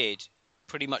review I did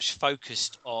pretty much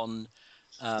focused on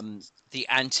the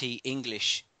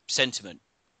anti-English sentiment.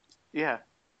 Yeah.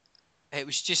 It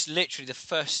was just literally the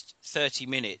first 30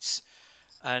 minutes.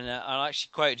 And I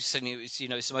actually quoted saying it was,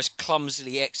 it's the most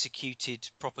clumsily executed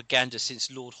propaganda since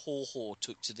Lord Haw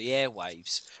took to the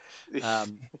airwaves.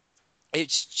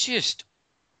 It's just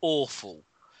awful,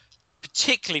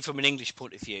 particularly from an English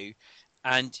point of view.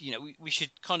 And, we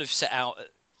should kind of set out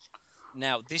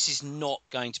now, this is not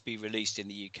going to be released in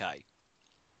the UK.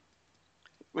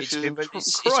 It's been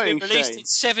released in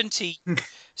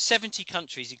 70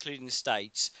 countries, including the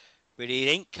States, but it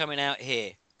ain't coming out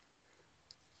here.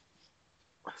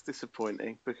 That's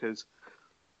disappointing because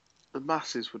the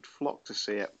masses would flock to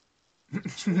see it.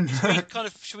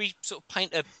 Should we sort of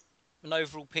paint an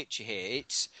overall picture here?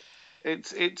 It's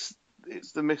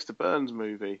the Mr. Burns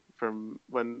movie from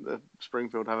when the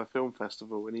Springfield have a film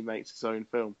festival and he makes his own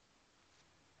film.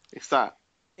 It's that.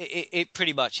 It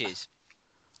pretty much is.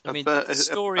 I mean, the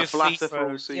story of FIFA,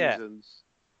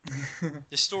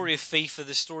 the story of FIFA,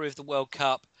 the story of the World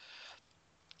Cup,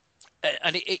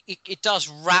 and it does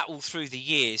rattle through the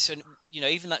years. And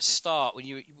even that start which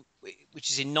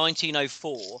is in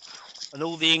 1904, and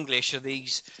all the English are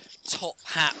these top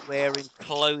hat wearing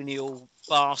colonial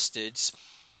bastards.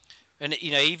 And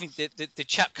even the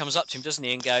chap comes up to him, doesn't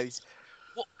he, and goes,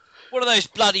 "What are those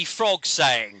bloody frogs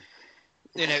saying?"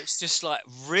 It's just like,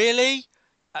 really?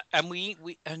 And we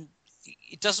and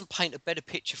it doesn't paint a better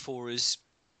picture for us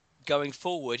going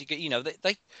forward.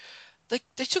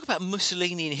 They talk about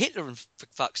Mussolini and Hitler, and for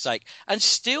fuck's sake, and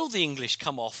still the English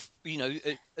come off,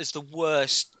 as the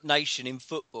worst nation in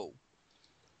football.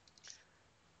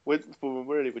 We're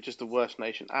just the worst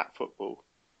nation at football.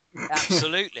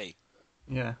 Absolutely.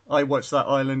 Yeah, I watched that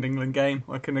Ireland-England game.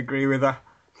 I can agree with that.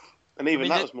 And even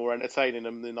that was more entertaining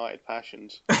than the United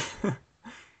Passions.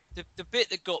 The bit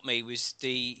that got me was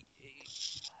there's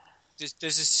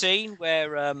a scene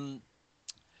where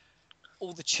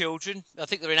all the children, I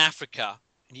think they're in Africa,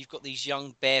 and you've got these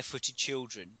young barefooted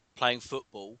children playing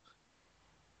football.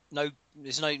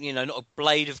 There's not a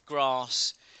blade of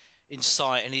grass in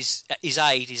sight, and his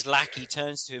aide, his lackey,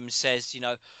 turns to him and says,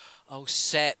 "Oh,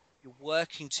 Sepp, you're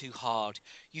working too hard.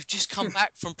 You've just come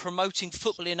back from promoting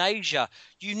football in Asia.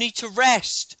 You need to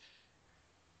rest."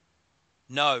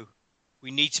 No,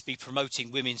 we need to be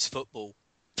promoting women's football.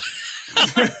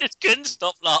 I just couldn't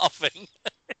stop laughing.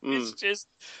 It's just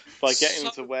by getting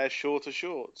them to wear shorter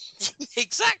shorts.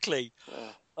 Exactly.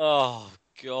 Oh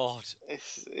God!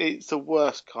 It's the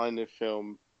worst kind of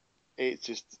film. It's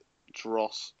just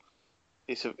dross.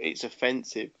 It's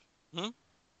offensive.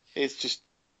 It's just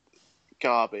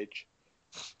garbage.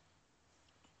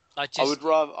 I would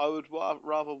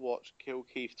rather watch Kill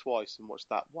Keith twice than watch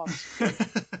that once.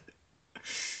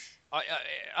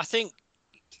 I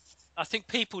think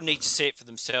people need to see it for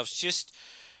themselves, just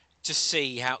to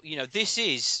see how this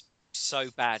is so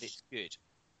bad it's good.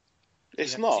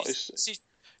 It's not.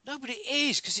 No, but it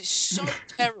is, because it's so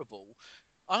terrible.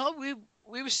 We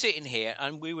were sitting here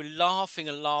and we were laughing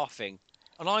and laughing,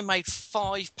 and I made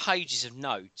 5 pages of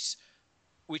notes,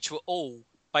 which were all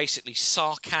basically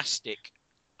sarcastic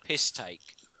piss take.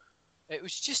 It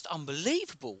was just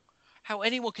unbelievable how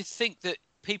anyone could think that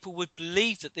people would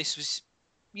believe that this was,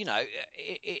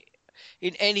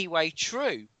 in any way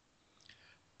true.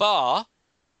 Bar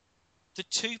the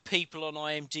 2 people on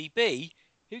IMDb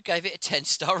who gave it a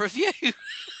 10-star review.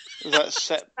 Was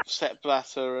that Sepp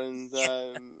Blatter and...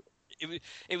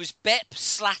 It was Bep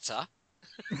Slatter.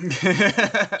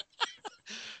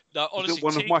 No, honestly, is it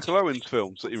one of Michael Owen's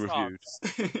films that he reviewed?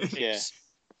 Yeah.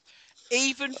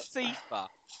 Even FIFA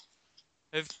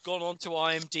have gone onto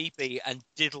IMDb and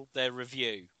diddled their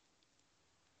review.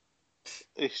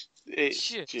 It's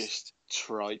just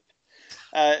tripe.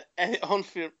 And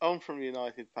on from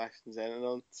United Passions then, and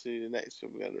on to the next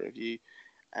film we're going to review,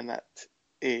 and that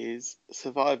is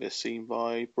Survivor, seen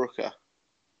by Brooker.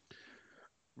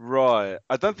 Right.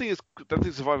 I don't think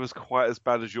Survivor's quite as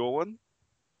bad as your one,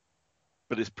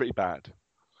 but it's pretty bad.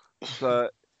 So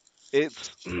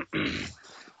it's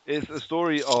it's a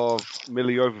story of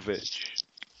Milla Jovovich,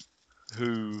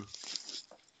 who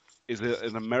is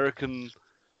an American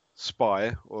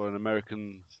spy or an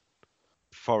American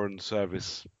foreign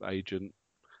service agent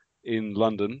in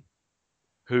London,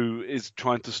 who is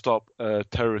trying to stop a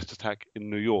terrorist attack in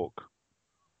New York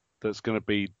that's going to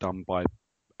be done by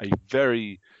a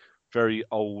very, very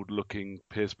old-looking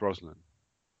Pierce Brosnan.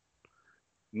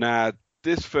 Now,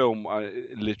 this film,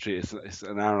 literally, it's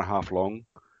an hour and a half long,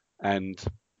 and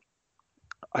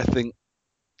I think,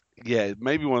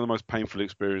 maybe one of the most painful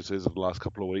experiences of the last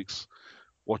couple of weeks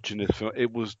watching this film.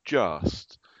 It was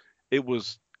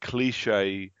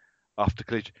cliche after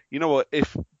cliche. You know what?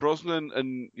 If Brosnan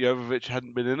and Jovovich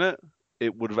hadn't been in it,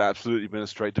 it would have absolutely been a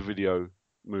straight-to-video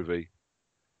movie.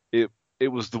 It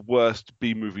was the worst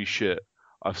B-movie shit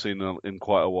I've seen in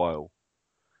quite a while.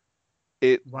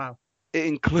 Wow.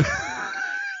 It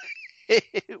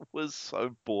was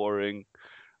so boring.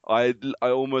 I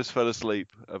almost fell asleep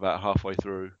about halfway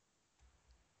through.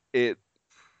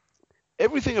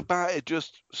 Everything about it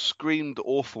just screamed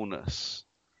awfulness.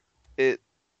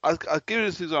 I'll give you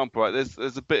this example. Right?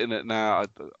 There's a bit in it now.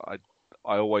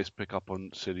 I always pick up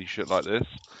on silly shit like this,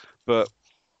 but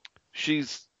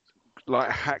she's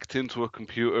like hacked into a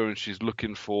computer and she's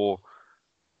looking for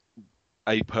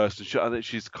a person. I think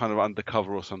she's kind of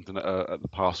undercover or something at the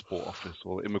passport office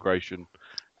or immigration,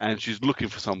 and she's looking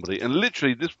for somebody. And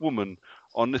literally, this woman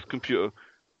on this computer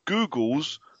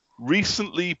Googles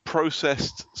recently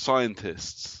processed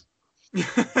scientists.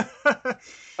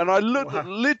 And I looked at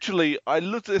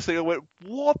this thing and went,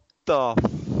 what the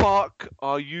fuck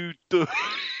are you doing?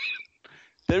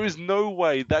 There is no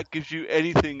way that gives you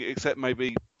anything except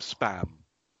maybe spam.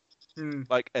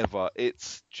 Like ever.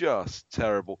 It's just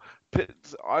terrible.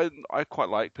 I quite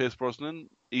like Pierce Brosnan.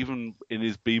 Even in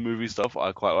his B-movie stuff,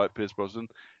 I quite like Pierce Brosnan.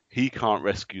 He can't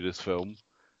rescue this film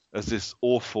as this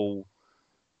awful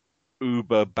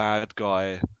uber bad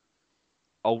guy,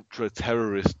 ultra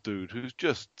terrorist dude who's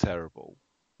just terrible.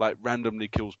 like randomly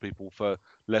kills people for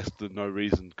less than no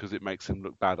reason because it makes him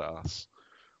look badass.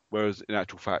 Whereas in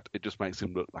actual fact, it just makes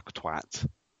him look like a twat.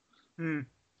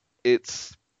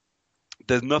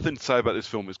 There's nothing to say about this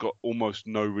film. It's got almost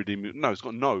no redeeming. No, it's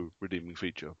got no redeeming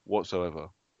feature whatsoever.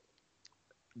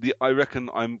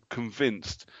 I'm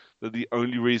convinced that the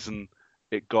only reason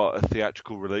it got a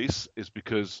theatrical release is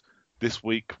because this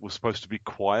week was supposed to be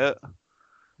quiet,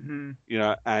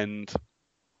 and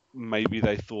maybe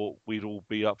they thought we'd all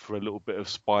be up for a little bit of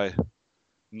spy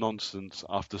nonsense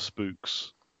after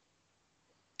Spooks.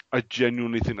 I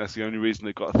genuinely think that's the only reason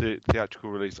it got a theatrical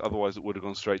release. Otherwise, it would have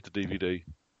gone straight to DVD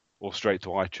or straight to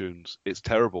iTunes. It's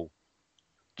terrible.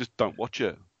 Just don't watch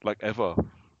it, like, ever.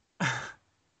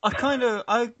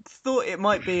 I thought it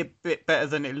might be a bit better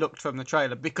than it looked from the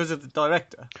trailer because of the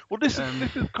director. Well, this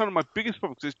is kind of my biggest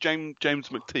problem because it's James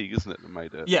McTeague, isn't it, that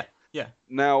made it? Yeah.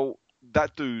 Now,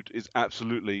 that dude is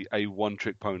absolutely a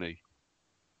one-trick pony.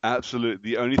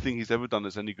 Absolutely. The only thing he's ever done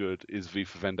that's any good is V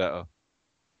for Vendetta.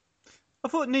 I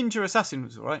thought Ninja Assassin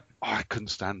was alright. Oh, I couldn't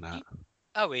stand that.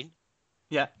 Owen?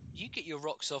 Yeah. You get your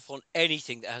rocks off on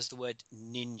anything that has the word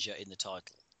ninja in the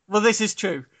title. Well, this is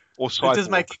true. Or Cyborg. It does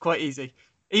make it quite easy.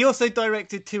 He also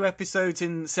directed 2 episodes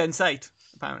in Sense8,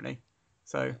 apparently.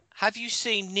 So. Have you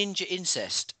seen Ninja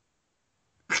Incest?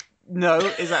 No,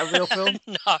 is that a real film?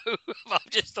 No, I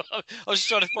was just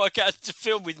trying to work out a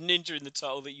film with ninja in the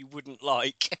title that you wouldn't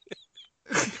like.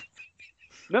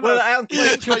 No, I'm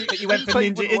quite sure that you went for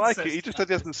Ninja Incest. Like it. He just said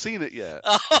he hasn't seen it yet.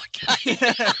 Oh, okay.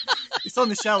 Yeah. It's on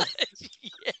the shelf.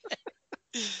 Yeah.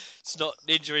 It's not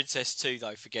Ninja Incest 2,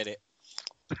 though. Forget it.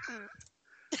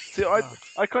 See, I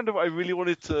really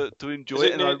wanted to enjoy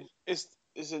it.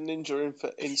 Is a Ninja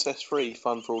Incest free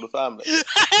fun for all the family?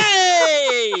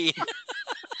 Hey!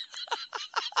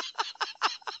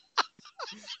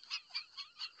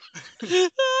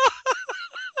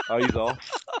 Oh, he's off.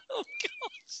 Oh,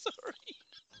 God, sorry.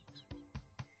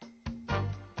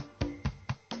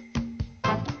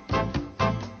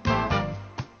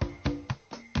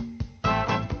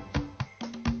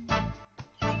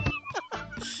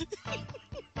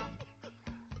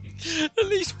 At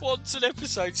least once an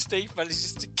episode, Steve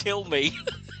manages to kill me.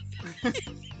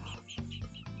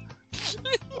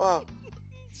 Well,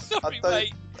 sorry,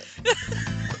 mate.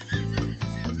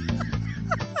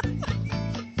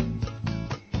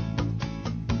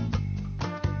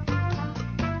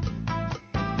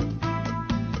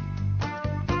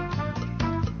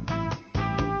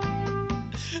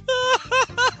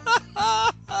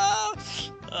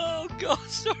 Oh, God,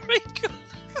 sorry, God.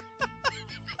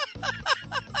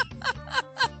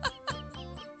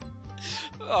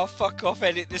 Oh, fuck off,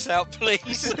 edit this out,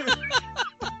 please.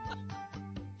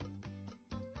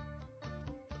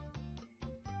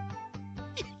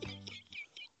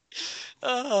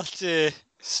 Oh, dear.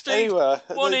 Steve, anyway,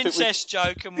 one incest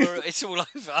joke and it's all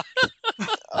over.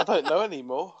 I don't know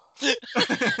anymore. I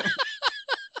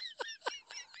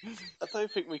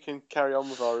don't think we can carry on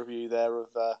with our review there of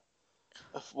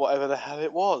whatever the hell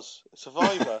it was,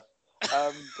 Survivor.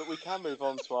 But we can move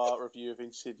on to our review of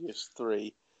Insidious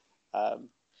 3.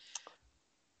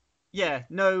 Yeah,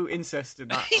 no incest in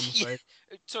that, I'm afraid.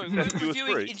 Sorry, we're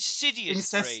reviewing Insidious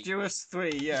 3. Incestuous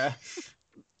 3, yeah.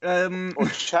 Or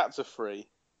Chapter 3.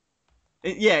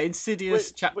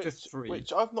 Insidious Chapter 3.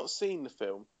 Which I've not seen the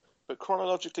film, but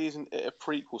chronologically isn't it a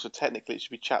prequel, so technically it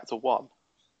should be Chapter 1.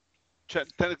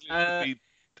 Technically it should be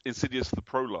Insidious the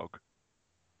prologue.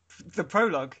 The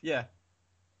prologue, yeah.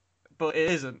 But it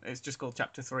isn't. It's just called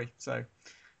Chapter 3, so...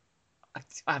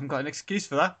 I haven't got an excuse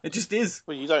for that. It just is.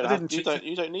 Well, you don't need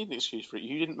an excuse for it.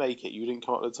 You didn't make it. You didn't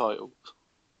come up with the title.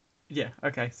 Yeah.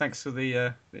 Okay. Thanks for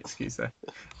the excuse there.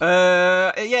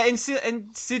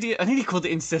 Insidious. I nearly called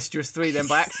it Incestuous 3 then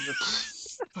by accident.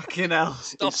 Fucking hell.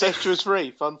 Incestuous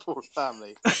 3, fun for the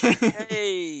family.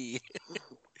 Hey.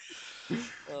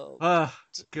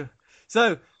 Good.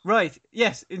 So right,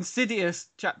 yes, Insidious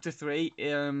Chapter 3,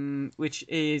 which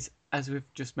is, as we've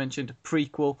just mentioned, a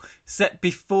prequel set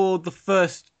before the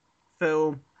first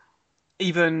film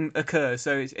even occurs.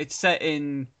 So it's set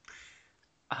in...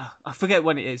 I forget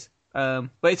when it is, but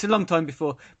it's a long time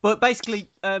before. But basically,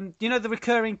 you know the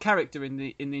recurring character in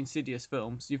the Insidious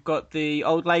films? You've got the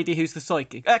old lady who's the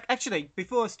psychic. Actually,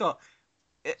 before I start,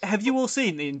 have you all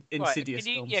seen the Insidious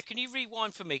films? Yeah, can you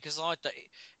rewind for me? Because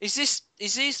is this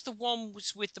the one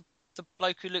with the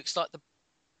bloke who looks like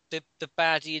the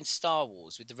baddie in Star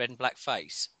Wars with the red and black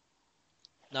face?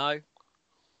 No?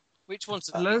 Which one's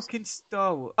the bloke in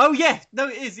Star Wars? Oh, yeah. No,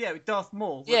 it is, yeah, with Darth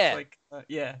Maul. Yeah.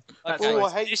 Yeah. Okay. I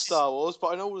hate Star Wars, but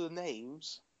I know all the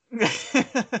names.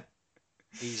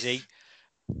 Easy.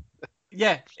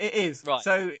 Yeah, it is. Right.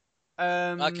 So,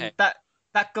 okay. That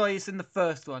That guy is in the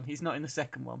first one. He's not in the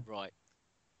second one. Right.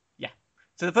 Yeah.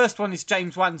 So the first one is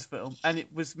James Wan's film, and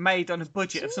it was made on a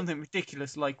budget of something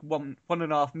ridiculous like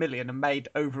 $1.5 million and made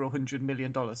over $100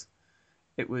 million.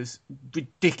 It was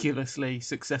ridiculously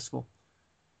successful.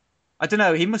 I don't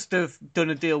know. He must have done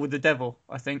a deal with the devil,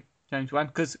 I think, James Wan.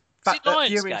 Was it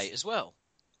Lionsgate as well?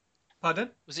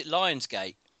 Pardon? Was it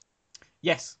Lionsgate?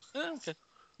 Yes. Oh, okay.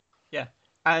 Yeah.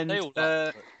 And They all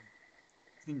I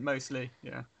think mostly,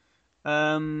 yeah.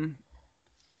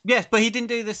 Yes, but he didn't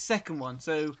do the second one.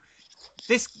 So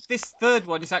this third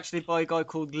one is actually by a guy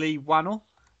called Lee Wannell,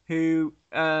 who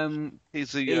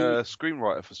he's the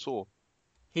screenwriter for Saw.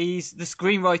 He's the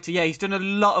screenwriter. Yeah, he's done a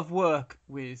lot of work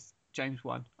with James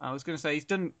Wan. I was going to say he's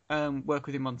done work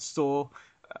with him on Saw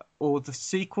or the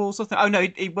sequels. Or oh no,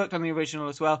 he worked on the original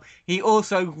as well. He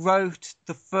also wrote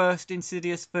the first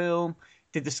Insidious film,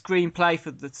 did the screenplay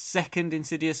for the second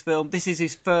Insidious film. This is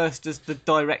his first as the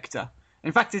director.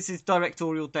 In fact, it's his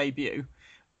directorial debut.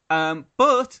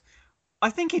 But I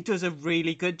think he does a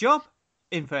really good job,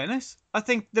 in fairness. I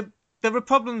think there are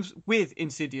problems with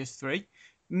Insidious 3.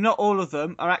 Not all of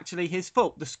them are actually his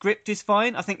fault. The script is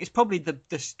fine. I think it's probably the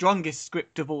strongest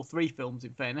script of all three films,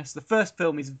 in fairness. The first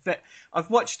film is... I've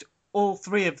watched all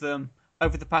three of them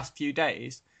over the past few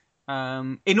days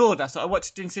in order. So I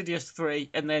watched Insidious 3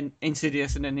 and then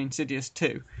Insidious and then Insidious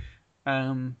 2.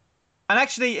 And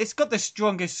actually, it's got the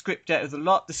strongest script out of the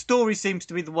lot. The story seems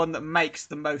to be the one that makes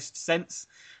the most sense,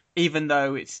 even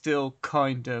though it's still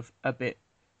kind of a bit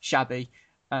shabby.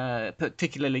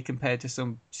 Particularly compared to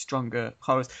some stronger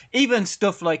horrors. Even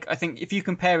stuff like, I think, if you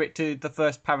compare it to the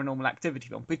first Paranormal Activity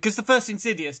film, because the first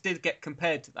Insidious did get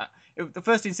compared to that. The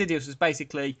first Insidious was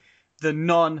basically the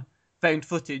non-found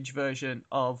footage version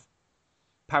of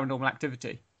Paranormal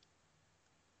Activity,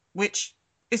 which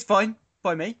is fine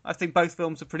by me. I think both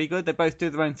films are pretty good. They both do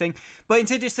their own thing. But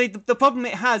Insidious, the problem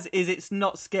it has is it's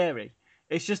not scary.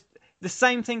 It's just the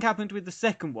same thing happened with the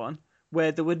second one,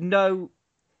 where there were no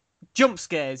jump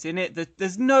scares in it.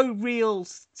 There's no real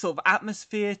sort of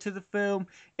atmosphere to the film.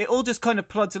 It all just kind of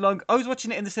plods along. I was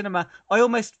watching it in the cinema. I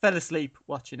almost fell asleep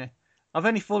watching it. I've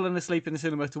only fallen asleep in the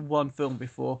cinema to one film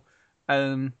before.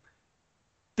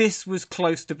 This was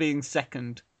close to being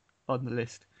second on the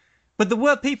list. But there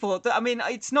were people... I mean,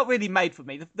 it's not really made for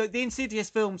me. The Insidious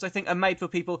films, I think, are made for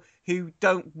people who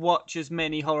don't watch as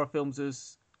many horror films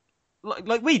as...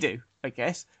 like we do, I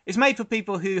guess. It's made for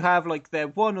people who have like their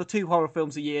 1 or 2 horror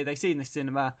films a year they see in the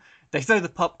cinema. They throw the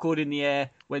popcorn in the air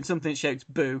when something shouts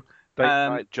boo. Date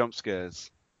night jump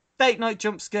scares. Date night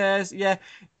jump scares, yeah.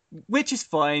 Which is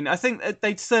fine. I think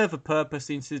they serve a purpose,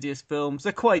 the Insidious films.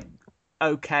 They're quite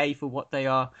okay for what they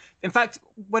are. In fact,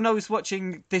 when I was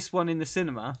watching this one in the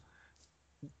cinema,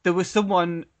 there was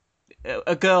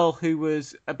a girl who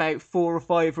was about 4 or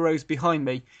 5 rows behind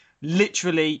me,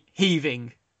 literally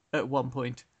heaving at one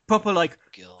point. Proper like,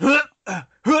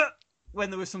 when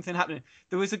there was something happening.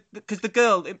 There was because the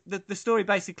girl, the story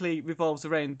basically revolves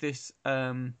around this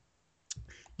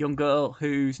young girl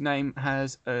whose name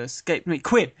has escaped me,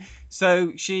 Quinn.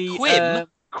 So she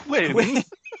Quinn?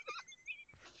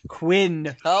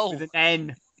 Quinn. Oh, with an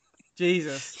N.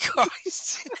 Jesus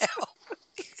Christ!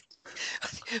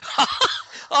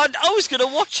 I was going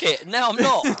to watch it. Now I'm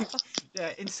not.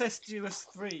 Yeah, Incestuous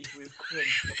 3 with Quinn.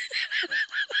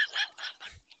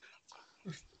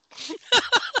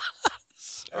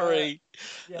 Sorry.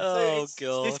 So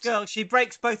God. This girl, she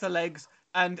breaks both her legs,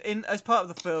 and as part of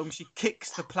the film, she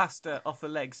kicks the plaster off her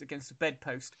legs against the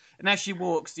bedpost. And as she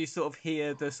walks, you sort of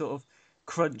hear the sort of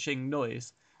crunching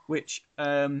noise. Which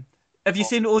have you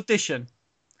seen Audition?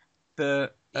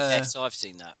 Yes, I've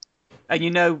seen that. And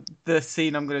you know the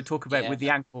scene I'm going to talk about with the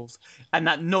ankles and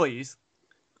that noise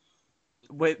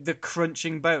with the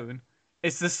crunching bone.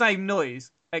 It's the same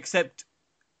noise, except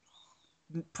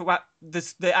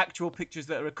the actual pictures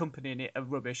that are accompanying it are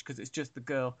rubbish because it's just the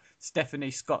girl,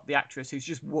 Stephanie Scott, the actress, who's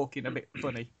just walking a bit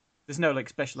funny. There's no like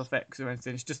special effects or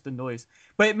anything. It's just the noise.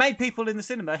 But it made people in the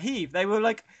cinema heave. They were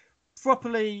like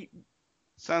properly. It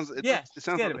sounds like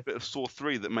a bit of Saw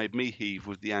 3 that made me heave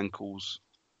with the ankles.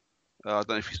 I don't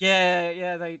know if you...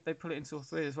 Yeah, they put it in Saw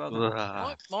 3 as well.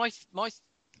 The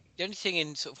only thing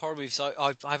in sort of horror movies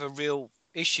I have a real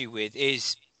issue with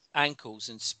is ankles,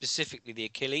 and specifically the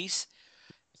Achilles.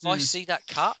 If I see that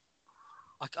cut,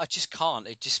 I just can't.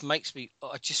 It just makes me.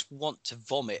 I just want to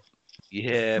vomit.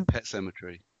 Yeah, Pet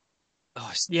Sematary.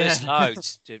 Oh, there's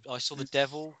loads. Dude, I saw The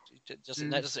Devil.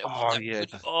 Doesn't yeah.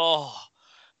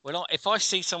 If I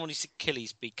see somebody's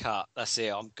Achilles be cut, that's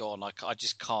it. I'm gone. I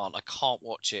just can't. I can't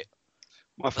watch it.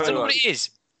 I don't know what it is.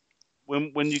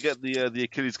 When you get the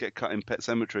Achilles get cut in Pet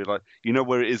Sematary, like you know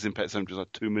where it is in Pet Sematary, it's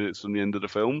like 2 minutes from the end of the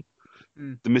film.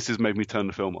 The missus made me turn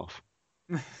the film off.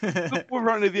 We're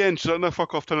right near the end. She's like, no,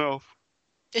 fuck off, turn it off.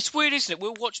 It's weird, isn't it?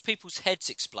 We'll watch people's heads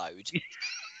explode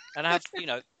and have,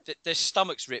 their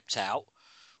stomachs ripped out.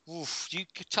 Oof, you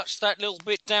could touch that little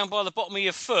bit down by the bottom of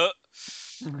your foot.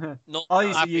 Not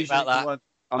happy about that.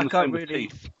 I can't really.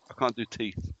 Teeth. I can't do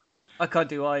teeth. I can't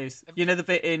do eyes. You know the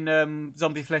bit in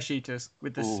Zombie Flesh Eaters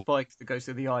with the spike that goes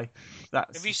through the eye?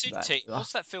 Have you seen Teeth?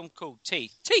 What's that film called?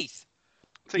 Teeth?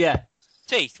 Yeah.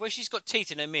 Teeth, where she's got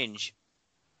teeth in her minge.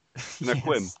 In her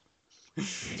quim.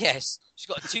 Yes, she's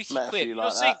got a toothy quip. You've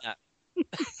like not seen that?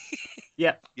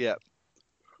 Yeah.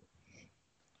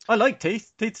 I like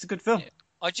Teeth. Teeth's a good film. Yeah.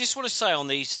 I just want to say on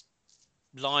these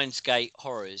Lionsgate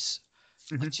horrors,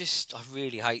 I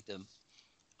really hate them.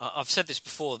 I've said this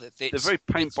before that they're very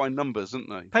paint by numbers, aren't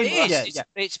they?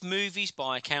 It's movies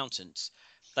by accountants.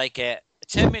 They get a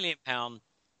 £10 million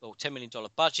or $10 million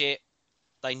budget.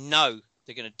 They know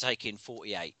they're going to take in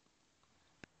 48.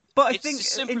 But I think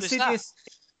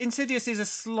Insidious is a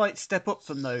slight step up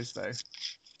from those, though.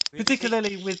 Really?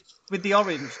 Particularly with the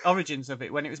origins of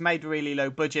it, when it was made really low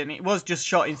budget, and it was just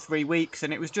shot in 3 weeks,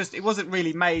 and it wasn't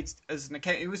really made as an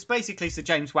account. It was basically so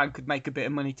James Wan could make a bit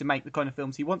of money to make the kind of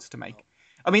films he wants to make.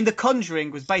 I mean, The Conjuring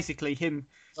was basically him.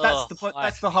 That's the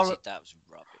horror. That was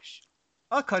rubbish.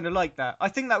 I kind of like that. I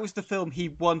think that was the film he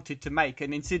wanted to make,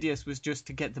 and Insidious was just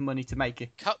to get the money to make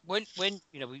it. When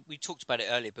we talked about it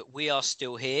earlier, but We Are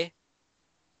Still Here.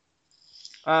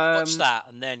 Watch that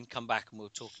and then come back and we'll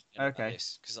talk about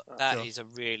this, because that is a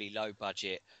really low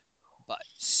budget but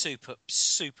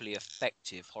superly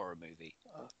effective horror movie.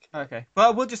 Okay. Well,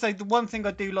 I will just say the one thing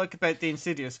I do like about the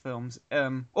Insidious films,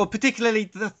 or particularly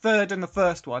the third and the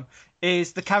first one,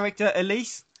 is the character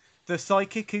Elise, the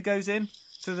psychic who goes in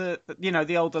to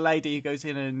the older lady who goes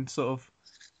in and sort of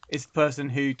is the person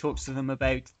who talks to them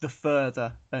about the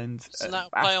further and. Isn't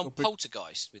that play on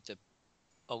Poltergeist with the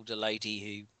older lady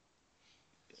who?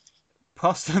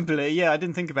 Possibly, yeah. I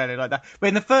didn't think about it like that. But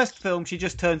in the first film, she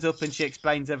just turns up and she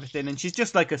explains everything, and she's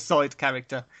just like a side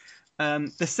character.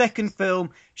 The second film,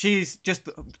 she's just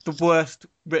the worst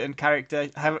written character.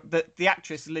 The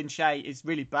actress Lin Shaye is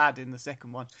really bad in the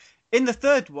second one. In the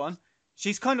third one,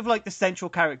 she's kind of like the central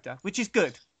character, which is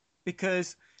good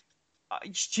because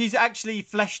she's actually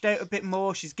fleshed out a bit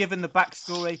more. She's given the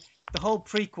backstory. The whole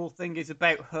prequel thing is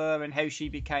about her and how she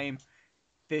became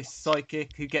this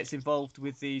psychic who gets involved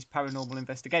with these paranormal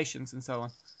investigations and so on,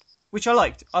 which I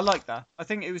liked. I liked that. I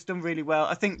think it was done really well.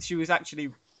 I think she was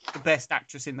actually the best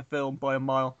actress in the film by a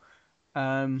mile.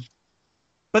 But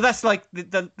that's like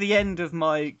the end of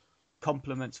my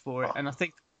compliments for it, and I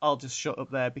think I'll just shut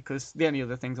up there because the only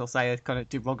other things I'll say are kind of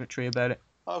derogatory about it.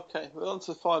 Okay, well, on to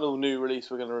the final new release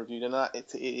we're going to review, and that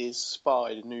it is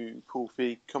Spy, a new Paul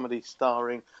Feig comedy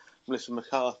starring Melissa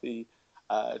McCarthy,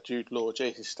 Jude Law,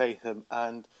 Jason Statham,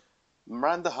 and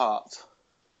Miranda Hart.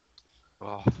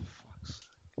 Oh,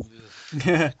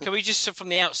 Can we just, from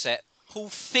the outset, Paul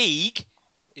Feig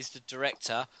is the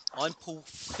director. I'm Paul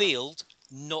Field,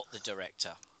 not the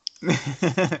director.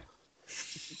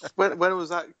 When was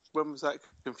that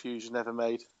confusion ever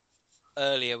made?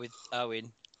 Earlier with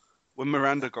Owen. When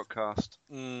Miranda got cast.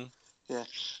 Yeah.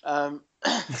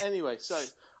 Anyway, so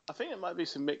I think there might be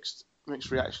some mixed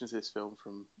reactions to this film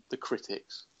from the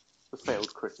critics, the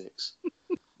failed critics.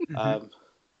 You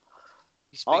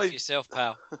speak for yourself,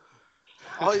 pal.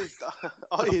 I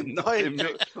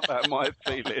about my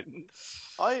feelings.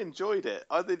 I enjoyed it.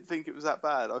 I didn't think it was that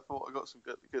bad. I thought I got some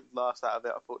good laughs out of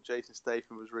it. I thought Jason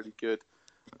Statham was really good.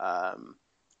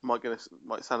 Might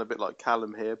sound a bit like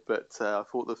Callum here, but I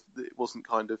thought that it wasn't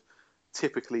kind of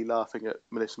typically laughing at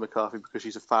Melissa McCarthy because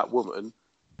she's a fat woman.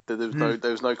 There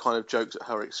was no kind of jokes at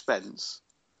her expense.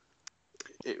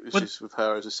 It was just with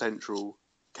her as a central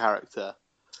character.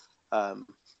 And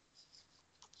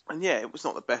yeah, it was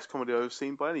not the best comedy I've ever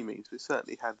seen by any means, but it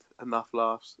certainly had enough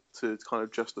laughs to kind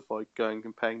of justify going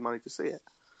and paying money to see it.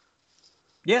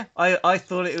 Yeah, I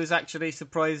thought it was actually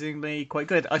surprisingly quite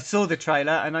good. I saw the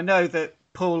trailer, and I know that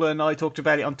Paul and I talked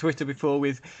about it on Twitter before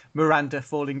with Miranda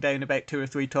falling down about 2 or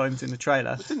 3 times in the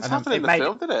trailer. It didn't happen in the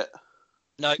film, did it?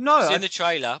 No, it's in the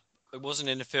trailer. It wasn't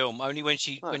in the film. Only when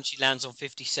she lands on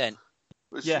 50 Cent.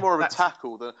 It's more of a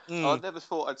tackle than. I never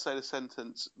thought I'd say the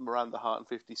sentence Miranda Hart and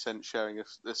 50 Cent sharing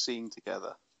a scene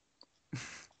together.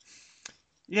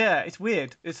 Yeah, it's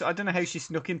weird. I don't know how she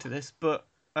snuck into this, but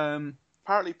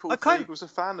apparently Paul Feig was a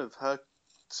fan of her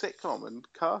sitcom and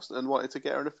cast and wanted to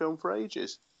get her in a film for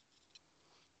ages.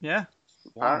 Yeah,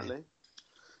 apparently.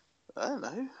 I don't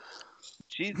know.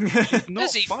 She's not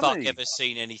Has he funny. ever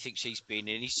seen anything she's been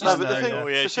in? He's just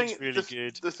she's really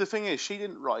good. The thing is, she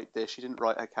didn't write this. She didn't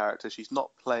write her character. She's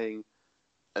not playing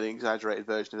an exaggerated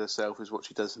version of herself is what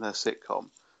she does in her sitcom.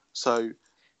 So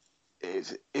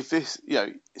if this,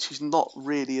 she's not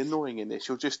really annoying in this.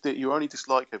 You only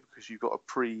dislike her because you've got a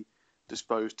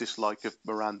predisposed dislike of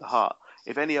Miranda Hart.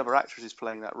 If any other actress is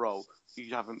playing that role,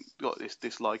 you haven't got this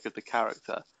dislike of the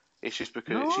character. It's just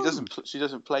because she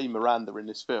doesn't play Miranda in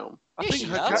this film. I think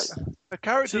her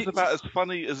character's about as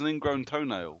funny as an ingrown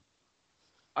toenail.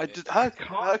 I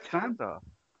can't stand her.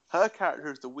 Her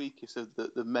character is the weakest of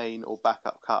the main or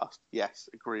backup cast. Yes,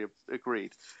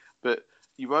 agreed. But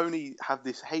you only have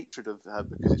this hatred of her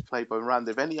because it's played by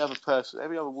Miranda. If any other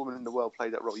woman in the world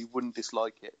played that role, you wouldn't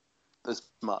dislike it as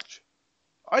much.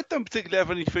 I don't particularly have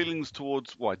any feelings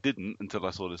towards. Well, I didn't until I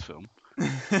saw this film.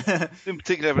 Didn't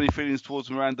particularly have any feelings towards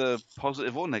Miranda,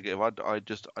 positive or negative.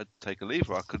 I'd take a leave.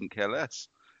 I couldn't care less.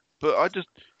 But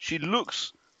she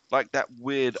looks like that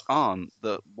weird aunt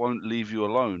that won't leave you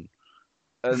alone.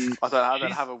 And I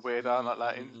don't have a weird aunt like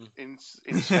that.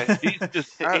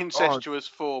 Incestuous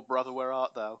four, brother, where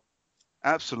art thou?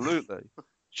 Absolutely.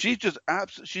 She's just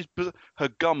her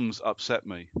gums upset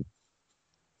me.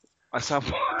 I said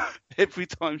every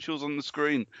time she was on the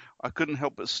screen, I couldn't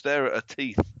help but stare at her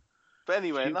teeth. But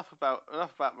anyway, enough about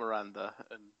Miranda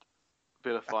and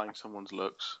vilifying someone's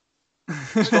looks.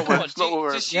 Does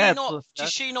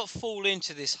she not fall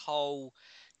into this whole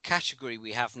category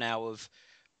we have now of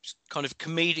kind of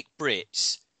comedic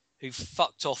Brits who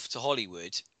fucked off to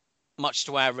Hollywood, much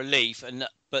to our relief,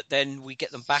 but then we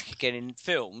get them back again in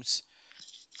films?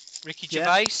 Ricky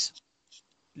Gervais,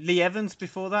 Lee Evans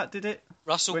before that did it.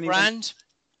 Russell Brand,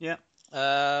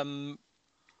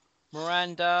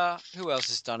 Miranda. Who else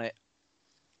has done it?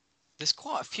 There's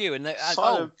quite a few, and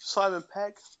Simon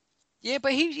Pegg. Yeah,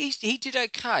 but he did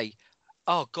okay.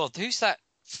 Oh God, who's that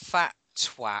fat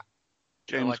twat?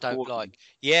 James I don't Corden. like.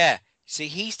 Yeah, see,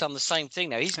 he's done the same thing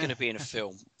now. He's going to be in a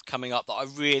film coming up that I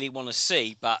really want to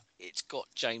see, but it's got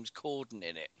James Corden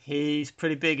in it. He's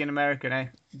pretty big in America now.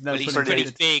 No, he's pretty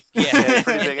big. Yeah,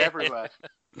 pretty big everywhere.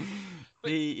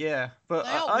 But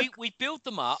we build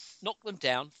them up, knock them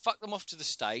down, fuck them off to the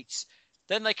States,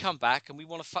 then they come back and we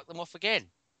want to fuck them off again.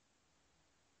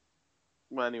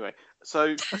 Well, anyway,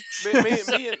 so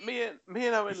me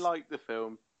and Owen liked the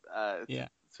film to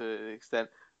an extent,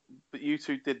 but you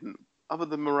two didn't. Other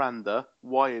than Miranda,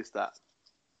 why is that?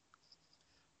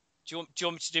 Do you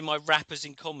want me to do my rappers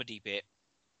in comedy bit?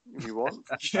 If you want.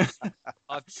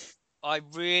 I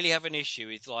really have an issue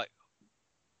with, like,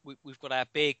 we've got our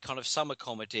big kind of summer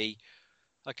comedy.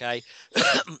 Okay,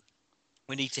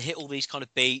 we need to hit all these kind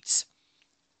of beats.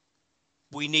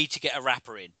 We need to get a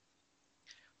rapper in.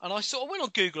 And I sort of went on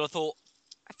Google. I thought,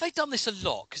 have they done this a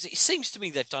lot? Because it seems to me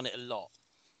they've done it a lot.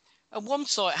 And one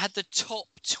site had the top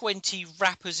 20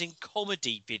 rappers in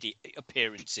comedy video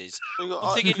appearances. I'm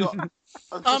like,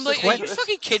 are you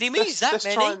fucking kidding me? Is that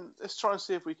many? Let's try and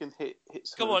see if we can hit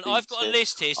some. Come on, I've got a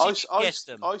list here. So you can guess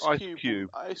them. Ice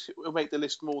Cube will make the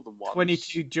list more than once.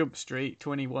 22 Jump Street,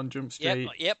 21 Jump Street.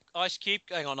 Yep. Ice Cube.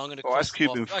 Hang on, I'm going to. Ice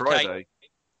Cube in Friday. Okay.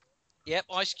 Yep,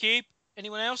 Ice Cube.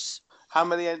 Anyone else? How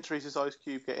many entries does Ice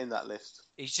Cube get in that list?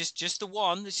 He's just the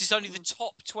one. This is only the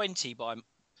top 20 by.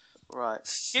 Right.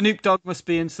 Snoop Dogg must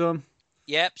be in some.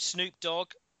 Yep, Snoop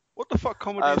Dogg. What the fuck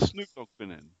comedy has Snoop Dogg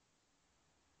been in?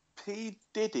 P.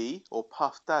 Diddy or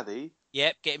Puff Daddy.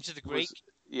 Yep, get him to the Greek.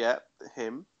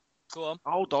 Him. Go on.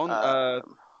 Hold on.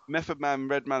 Method Man,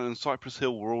 Redman, and Cypress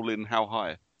Hill were all in How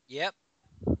High? Yep.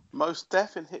 Mos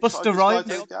Def in Hitchhiker's Busta Rhymes.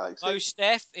 Guide to the Galaxy. Mos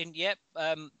Def in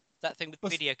that thing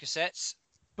with video cassettes.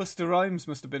 Busta Rhymes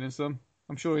must have been in some.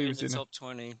 I'm sure he was in the it. top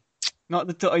 20. Not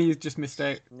the top. You just missed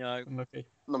out. No. Unlucky.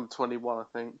 Number 21, I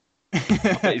think.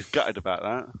 I bet he's gutted about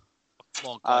that.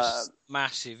 Oh gosh,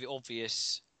 massive,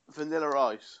 obvious. Vanilla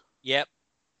Ice. Yep.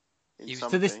 So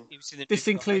this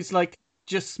includes like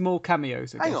just small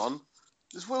cameos. Hang on.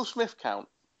 Does Will Smith count?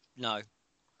 No.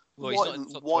 Well, he's not in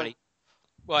the top 20.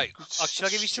 Wait, should I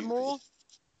give you some more?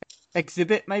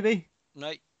 Exhibit, maybe?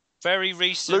 No. Very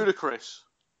recent. Ludacris.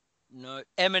 No.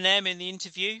 Eminem in the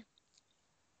interview.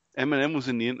 Eminem was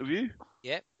in the interview?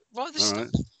 Yep. Right, this right.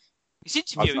 He's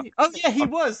interviewing. Oh, yeah, he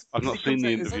was. I've not seen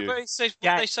the interview.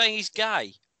 They're saying he's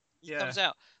gay. Yeah. Comes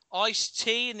out.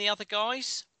 Ice-T and the other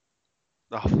guys.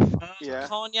 Oh, yeah.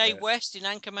 Kanye West in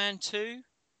Anchorman 2.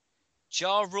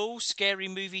 Ja Rule, Scary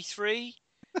Movie 3.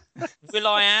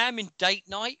 will.i.am in Date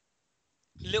Night.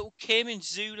 Lil' Kim in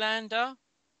Zoolander.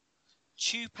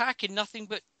 Tupac in Nothing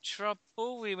But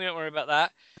Trouble. We don't worry about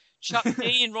that. Chuck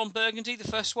D in Ron Burgundy, the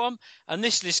first one. And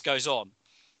this list goes on.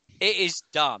 It is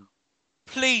done.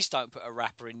 Please don't put a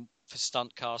rapper in for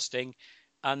stunt casting.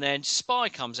 And then Spy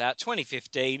comes out,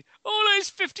 2015. Oh, there's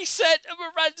 50 Cent and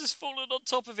Miranda's fallen on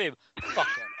top of him. Fuck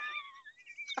him.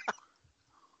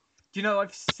 Do you know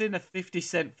I've seen a 50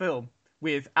 Cent film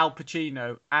with Al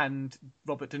Pacino and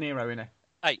Robert De Niro in it?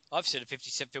 Hey, I've seen a 50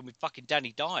 Cent film with fucking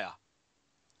Danny Dyer.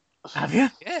 Have you?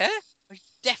 Yeah,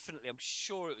 definitely. I'm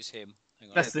sure it was him. Hang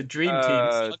on. That's the dream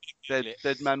team.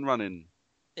 Dead Man Running.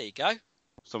 There you go.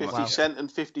 50 cent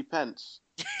and 50 pence.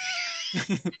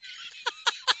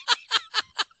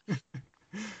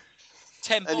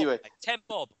 10 bob. Anyway. 10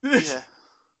 bob. Yeah.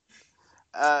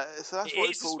 So that's It why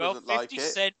is Paul as well. doesn't 50 like it.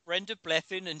 Cent, Brenda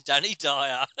Blethyn, and Danny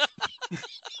Dyer.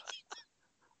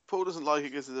 Paul doesn't like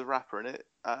it because there's a rapper in it.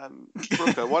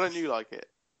 Brooker, why don't you like it?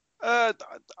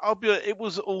 I'll be. It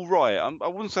was all right. I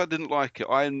wouldn't say I didn't like it.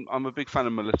 I'm a big fan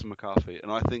of Melissa McCarthy,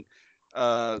 and I think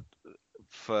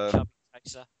for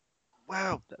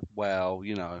well,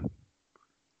 you know,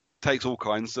 takes all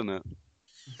kinds, doesn't it?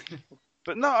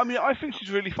 But no, I mean, I think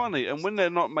she's really funny, and when they're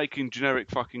not making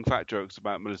generic fucking fat jokes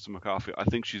about Melissa McCarthy, I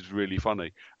think she's really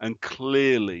funny. And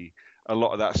clearly, a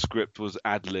lot of that script was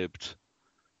ad-libbed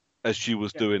as she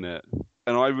was doing it,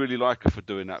 and I really like her for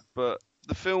doing that. But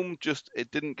the film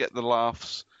it didn't get the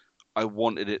laughs I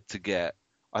wanted it to get.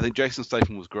 I think Jason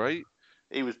Statham was great.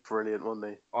 He was brilliant,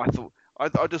 wasn't he?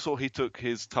 I just thought he took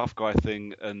his tough guy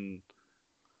thing and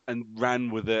ran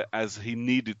with it as he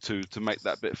needed to make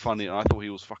that bit funny, and I thought he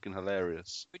was fucking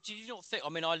hilarious. But did you not think? I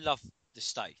mean, I love the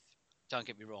Stath. Don't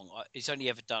get me wrong. He's only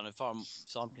ever done, as far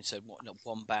as I'm concerned, not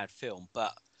one bad film.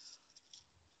 But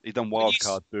he done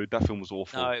Wildcard, dude. That film was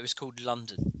awful. No, it was called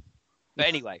London. But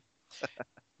anyway,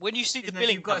 when you see the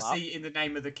billing you've got come to see In the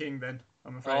Name of the King, then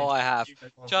I'm afraid. Oh, I have.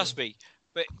 Trust me.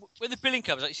 But when the billing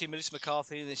comes, like you see Melissa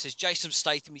McCarthy and it says Jason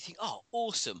Statham, you think, oh,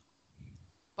 awesome.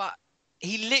 But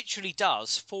he literally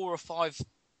does 4 or 5,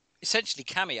 essentially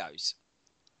cameos.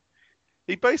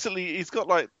 He's got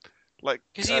like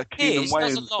because he Keenan appears,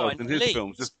 Wayne does a line, in his leaves.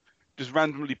 films, just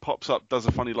randomly pops up, does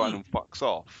a funny line, and fucks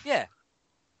off. Yeah.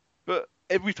 But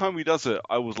every time he does it,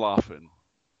 I was laughing.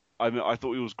 I mean, I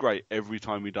thought he was great every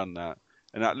time he done that,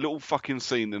 and that little fucking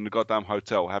scene in the goddamn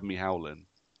hotel had me howling.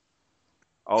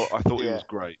 I thought he was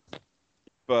great,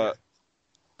 but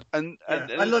and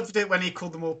I loved it when he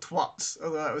called them all twats.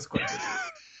 Although that was quite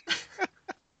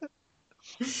good.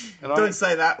 Don't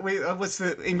say that. What's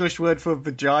the English word for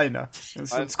vagina?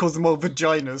 It's called them all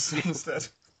vaginas instead.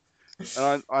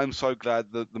 And I'm so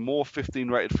glad that the more 15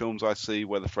 rated films I see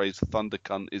where the phrase "thunder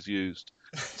cunt" is used,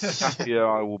 the happier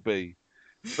I will be.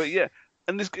 But yeah,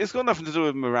 and it's got nothing to do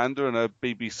with Miranda and a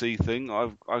BBC thing.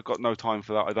 I've got no time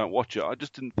for that. I don't watch it. I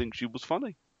just didn't think she was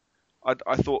funny.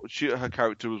 I thought her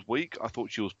character was weak. I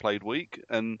thought she was played weak,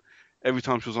 and every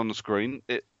time she was on the screen,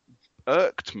 it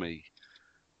irked me.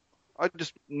 I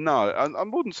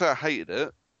wouldn't say I hated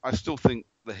it. I still think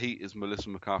The Heat is Melissa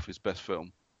McCarthy's best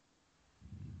film.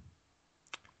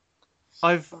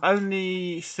 I've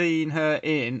only seen her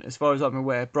in, as far as I'm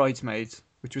aware, Bridesmaids,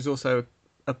 which was also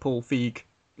a Paul Feig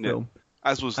film.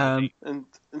 As was what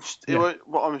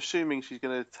I'm assuming she's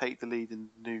going to take the lead in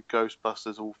the new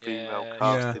Ghostbusters all-female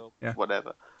casted,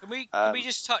 whatever. Can we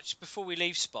just touch before we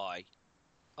leave Spy?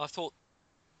 I thought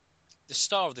the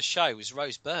star of the show was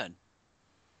Rose Byrne.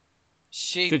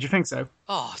 Did you think so?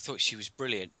 Oh, I thought she was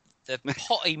brilliant. The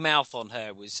potty mouth on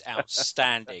her was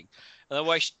outstanding. And the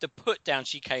way the put down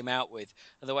she came out with,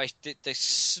 and the way the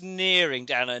sneering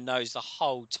down her nose the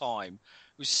whole time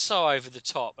was so over the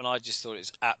top, and I just thought it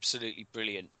was absolutely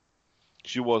brilliant.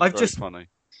 She was very funny.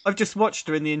 I've just watched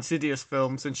her in the Insidious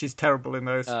films, and she's terrible in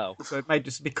those. Oh. So it may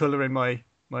just be colouring my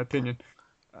opinion.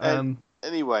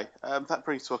 Anyway, that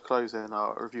brings to a close in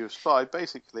our review of Spy.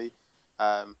 Basically,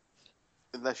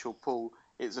 unless you're Paul,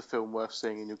 it's a film worth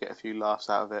seeing, and you'll get a few laughs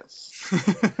out of it.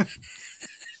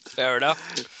 Fair enough.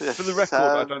 Yes, for the record,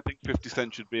 I don't think 50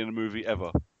 Cent should be in a movie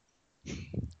ever.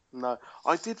 No,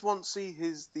 I did once see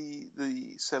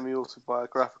the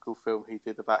semi-autobiographical film he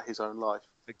did about his own life.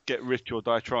 Get Rich or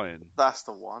Die Trying. That's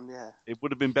the one, yeah. It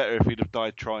would have been better if he'd have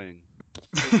died trying.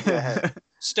 Yeah.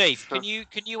 Steve, can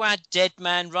you add Dead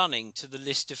Man Running to the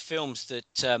list of films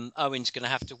that Owen's going to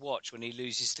have to watch when he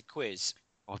loses the quiz?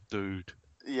 Oh, dude.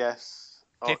 Yes.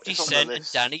 50 Cent and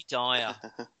Danny Dyer.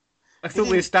 I thought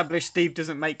we established Steve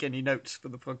doesn't make any notes for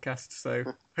the podcast, so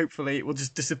hopefully it will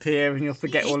just disappear and you'll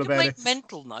forget all about it. He can make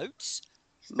mental notes.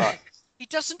 No. He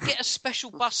doesn't get a special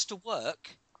bus to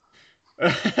work.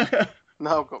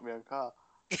 No, I've got my own car.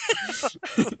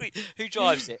 Who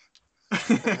drives it?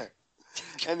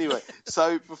 Anyway,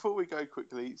 so before we go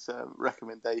quickly, some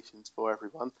recommendations for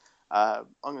everyone. I'm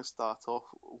going to start off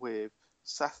with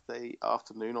Saturday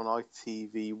afternoon on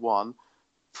ITV1.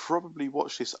 Probably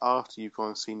watch this after you've gone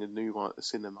and seen the new one at the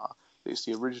cinema. It's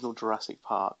the original Jurassic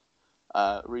Park.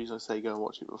 The reason I say go and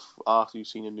watch it after you've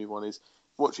seen a new one is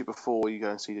watch it before you go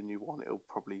and see the new one. It'll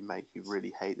probably make you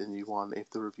really hate the new one if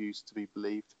the reviews are to be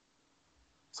believed.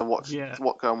 So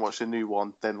go and watch the new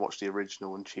one, then watch the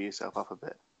original and cheer yourself up a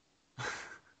bit.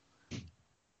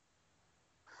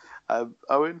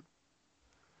 Owen?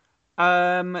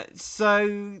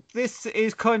 So this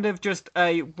is kind of just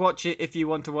a watch it if you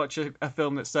want to watch a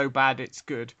film that's so bad it's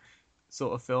good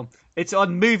sort of film. It's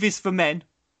on Movies for Men,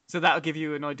 so that'll give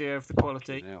you an idea of the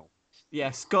quality.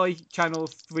 Yeah, Sky Channel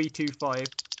 325.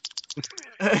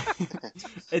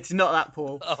 It's not that,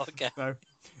 Paul. Oh, okay. No.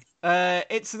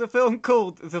 It's the film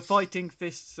called The Fighting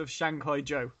Fists of Shanghai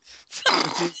Joe,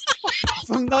 which is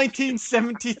from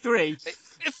 1973.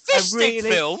 A fisting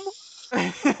film?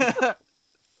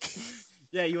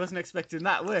 Yeah, you wasn't expecting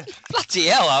that, were you? Bloody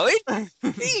hell, Owen.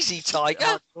 Easy,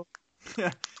 Tiger.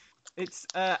 It's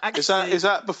actually... Is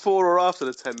that before or after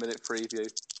the 10-minute preview?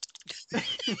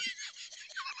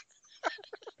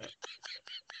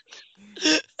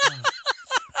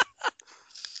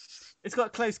 It's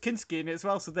got Klaus Kinski in it as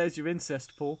well, so there's your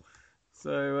incest, Paul.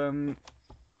 So,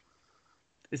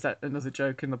 is that another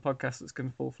joke in the podcast that's going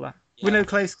to fall flat? Yeah. We know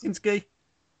Klaus Kinski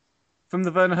from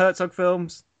the Werner Herzog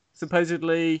films,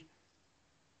 supposedly...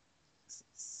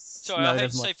 Sorry, I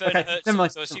heard you say Werner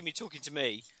Herzog, so I assume you're talking to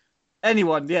me.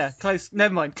 Anyone, yeah.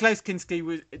 Never mind. Klaus Kinski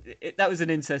was... that was an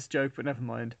incest joke, but never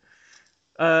mind.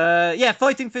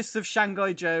 Fighting Fists of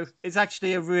Shanghai Joe is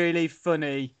actually a really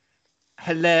funny,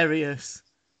 hilarious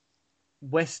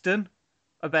Western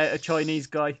about a Chinese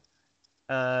guy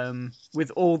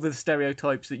with all the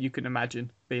stereotypes that you can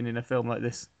imagine being in a film like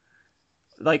this.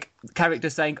 Like,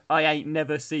 character saying, I ain't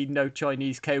never seen no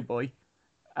Chinese cowboy.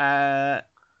 And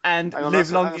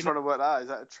live long... I'm trying to work that out. Is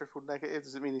that a triple negative?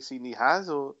 Does it mean he has,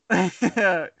 or...? I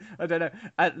don't know.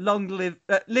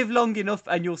 Live long enough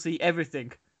and you'll see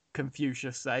everything,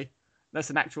 Confucius say. That's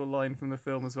an actual line from the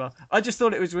film as well. I just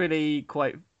thought it was really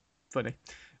quite funny.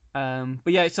 But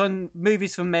yeah, it's on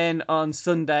Movies for Men on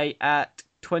Sunday at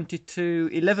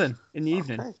 22:11 in the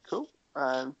evening. Okay, cool.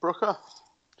 And Brooker?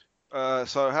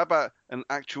 So how about an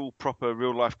actual proper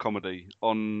real life comedy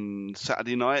on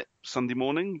Saturday night, Sunday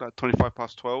morning, like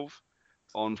 12:25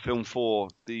 on Film 4.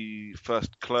 The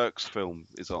first Clerks film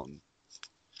is on.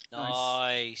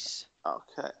 Nice.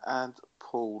 Okay, and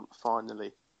Paul,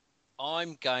 finally.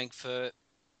 I'm going for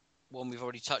one we've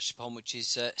already touched upon, which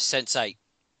is Sense8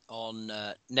 on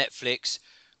Netflix,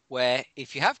 where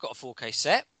if you have got a 4K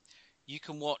set, you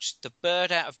can watch the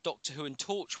bird out of Doctor Who and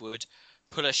Torchwood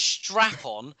put a strap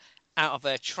on out of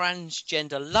her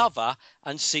transgender lover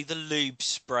and see the lube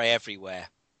spray everywhere.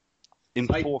 In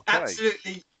 4K? I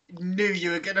absolutely knew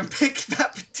you were going to pick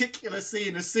that particular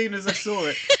scene as soon as I saw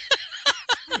it.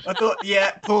 I thought,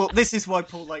 yeah, Paul. This is why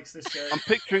Paul likes this show. I'm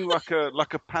picturing like a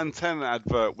Pantene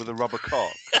advert with a rubber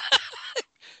cock.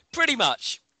 Pretty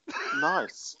much.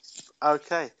 Nice.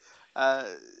 Okay.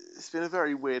 It's been a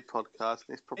very weird podcast.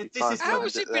 It's probably how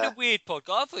has it been a weird podcast?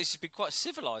 I thought this has been quite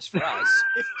civilised for us.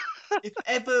 If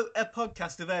ever a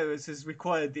podcast of ours has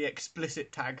required the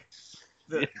explicit tag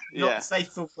that not safe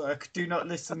for work, do not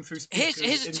listen through speakers.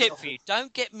 Here's a tip for you: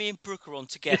 don't get me and Brooker on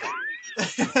together.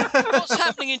 What's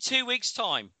happening in 2 weeks'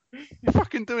 time? You're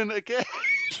fucking doing it again.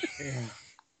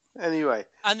 Anyway,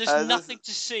 and there's nothing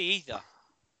to see either.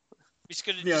 It's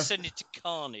going to descend into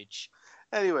carnage.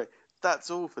 Anyway,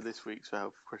 that's all for this week's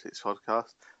Film Critics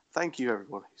podcast. Thank you,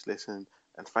 everyone who's listened,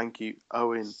 and thank you,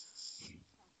 Owen,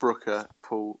 Brooker,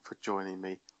 Paul, for joining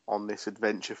me on this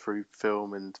adventure through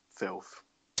film and filth.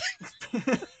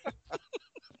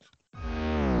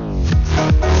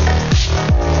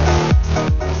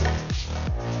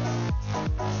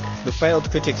 The Failed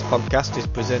Critics podcast is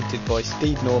presented by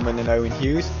Steve Norman and Owen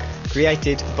Hughes,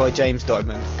 created by James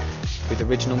Diamond, with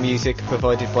original music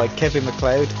provided by Kevin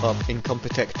MacLeod of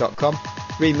Incompetech.com,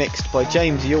 remixed by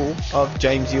James Yule of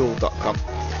JamesYule.com.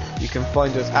 You can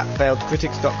find us at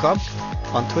FailedCritics.com,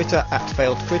 on Twitter at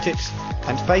FailedCritics,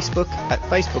 and Facebook at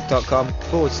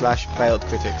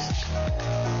Facebook.com/FailedCritics.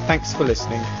 Thanks for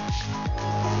listening.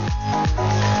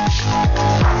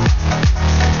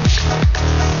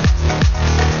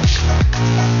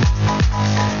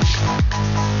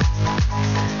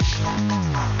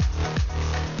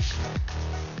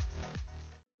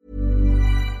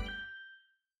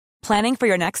 Planning for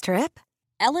your next trip?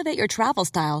 Elevate your travel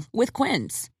style with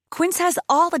Quince. Quince has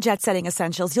all the jet-setting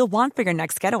essentials you'll want for your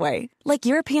next getaway, like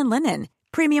European linen,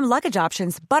 premium luggage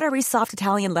options, buttery soft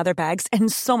Italian leather bags,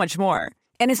 and so much more.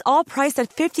 And is all priced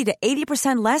at 50 to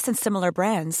 80% less than similar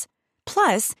brands.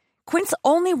 Plus, Quince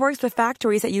only works with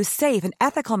factories that use safe and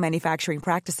ethical manufacturing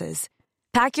practices.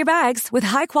 Pack your bags with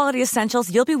high-quality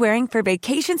essentials you'll be wearing for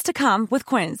vacations to come with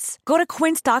Quince. Go to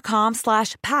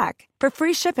quince.com/pack for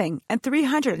free shipping and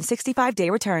 365-day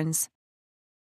returns.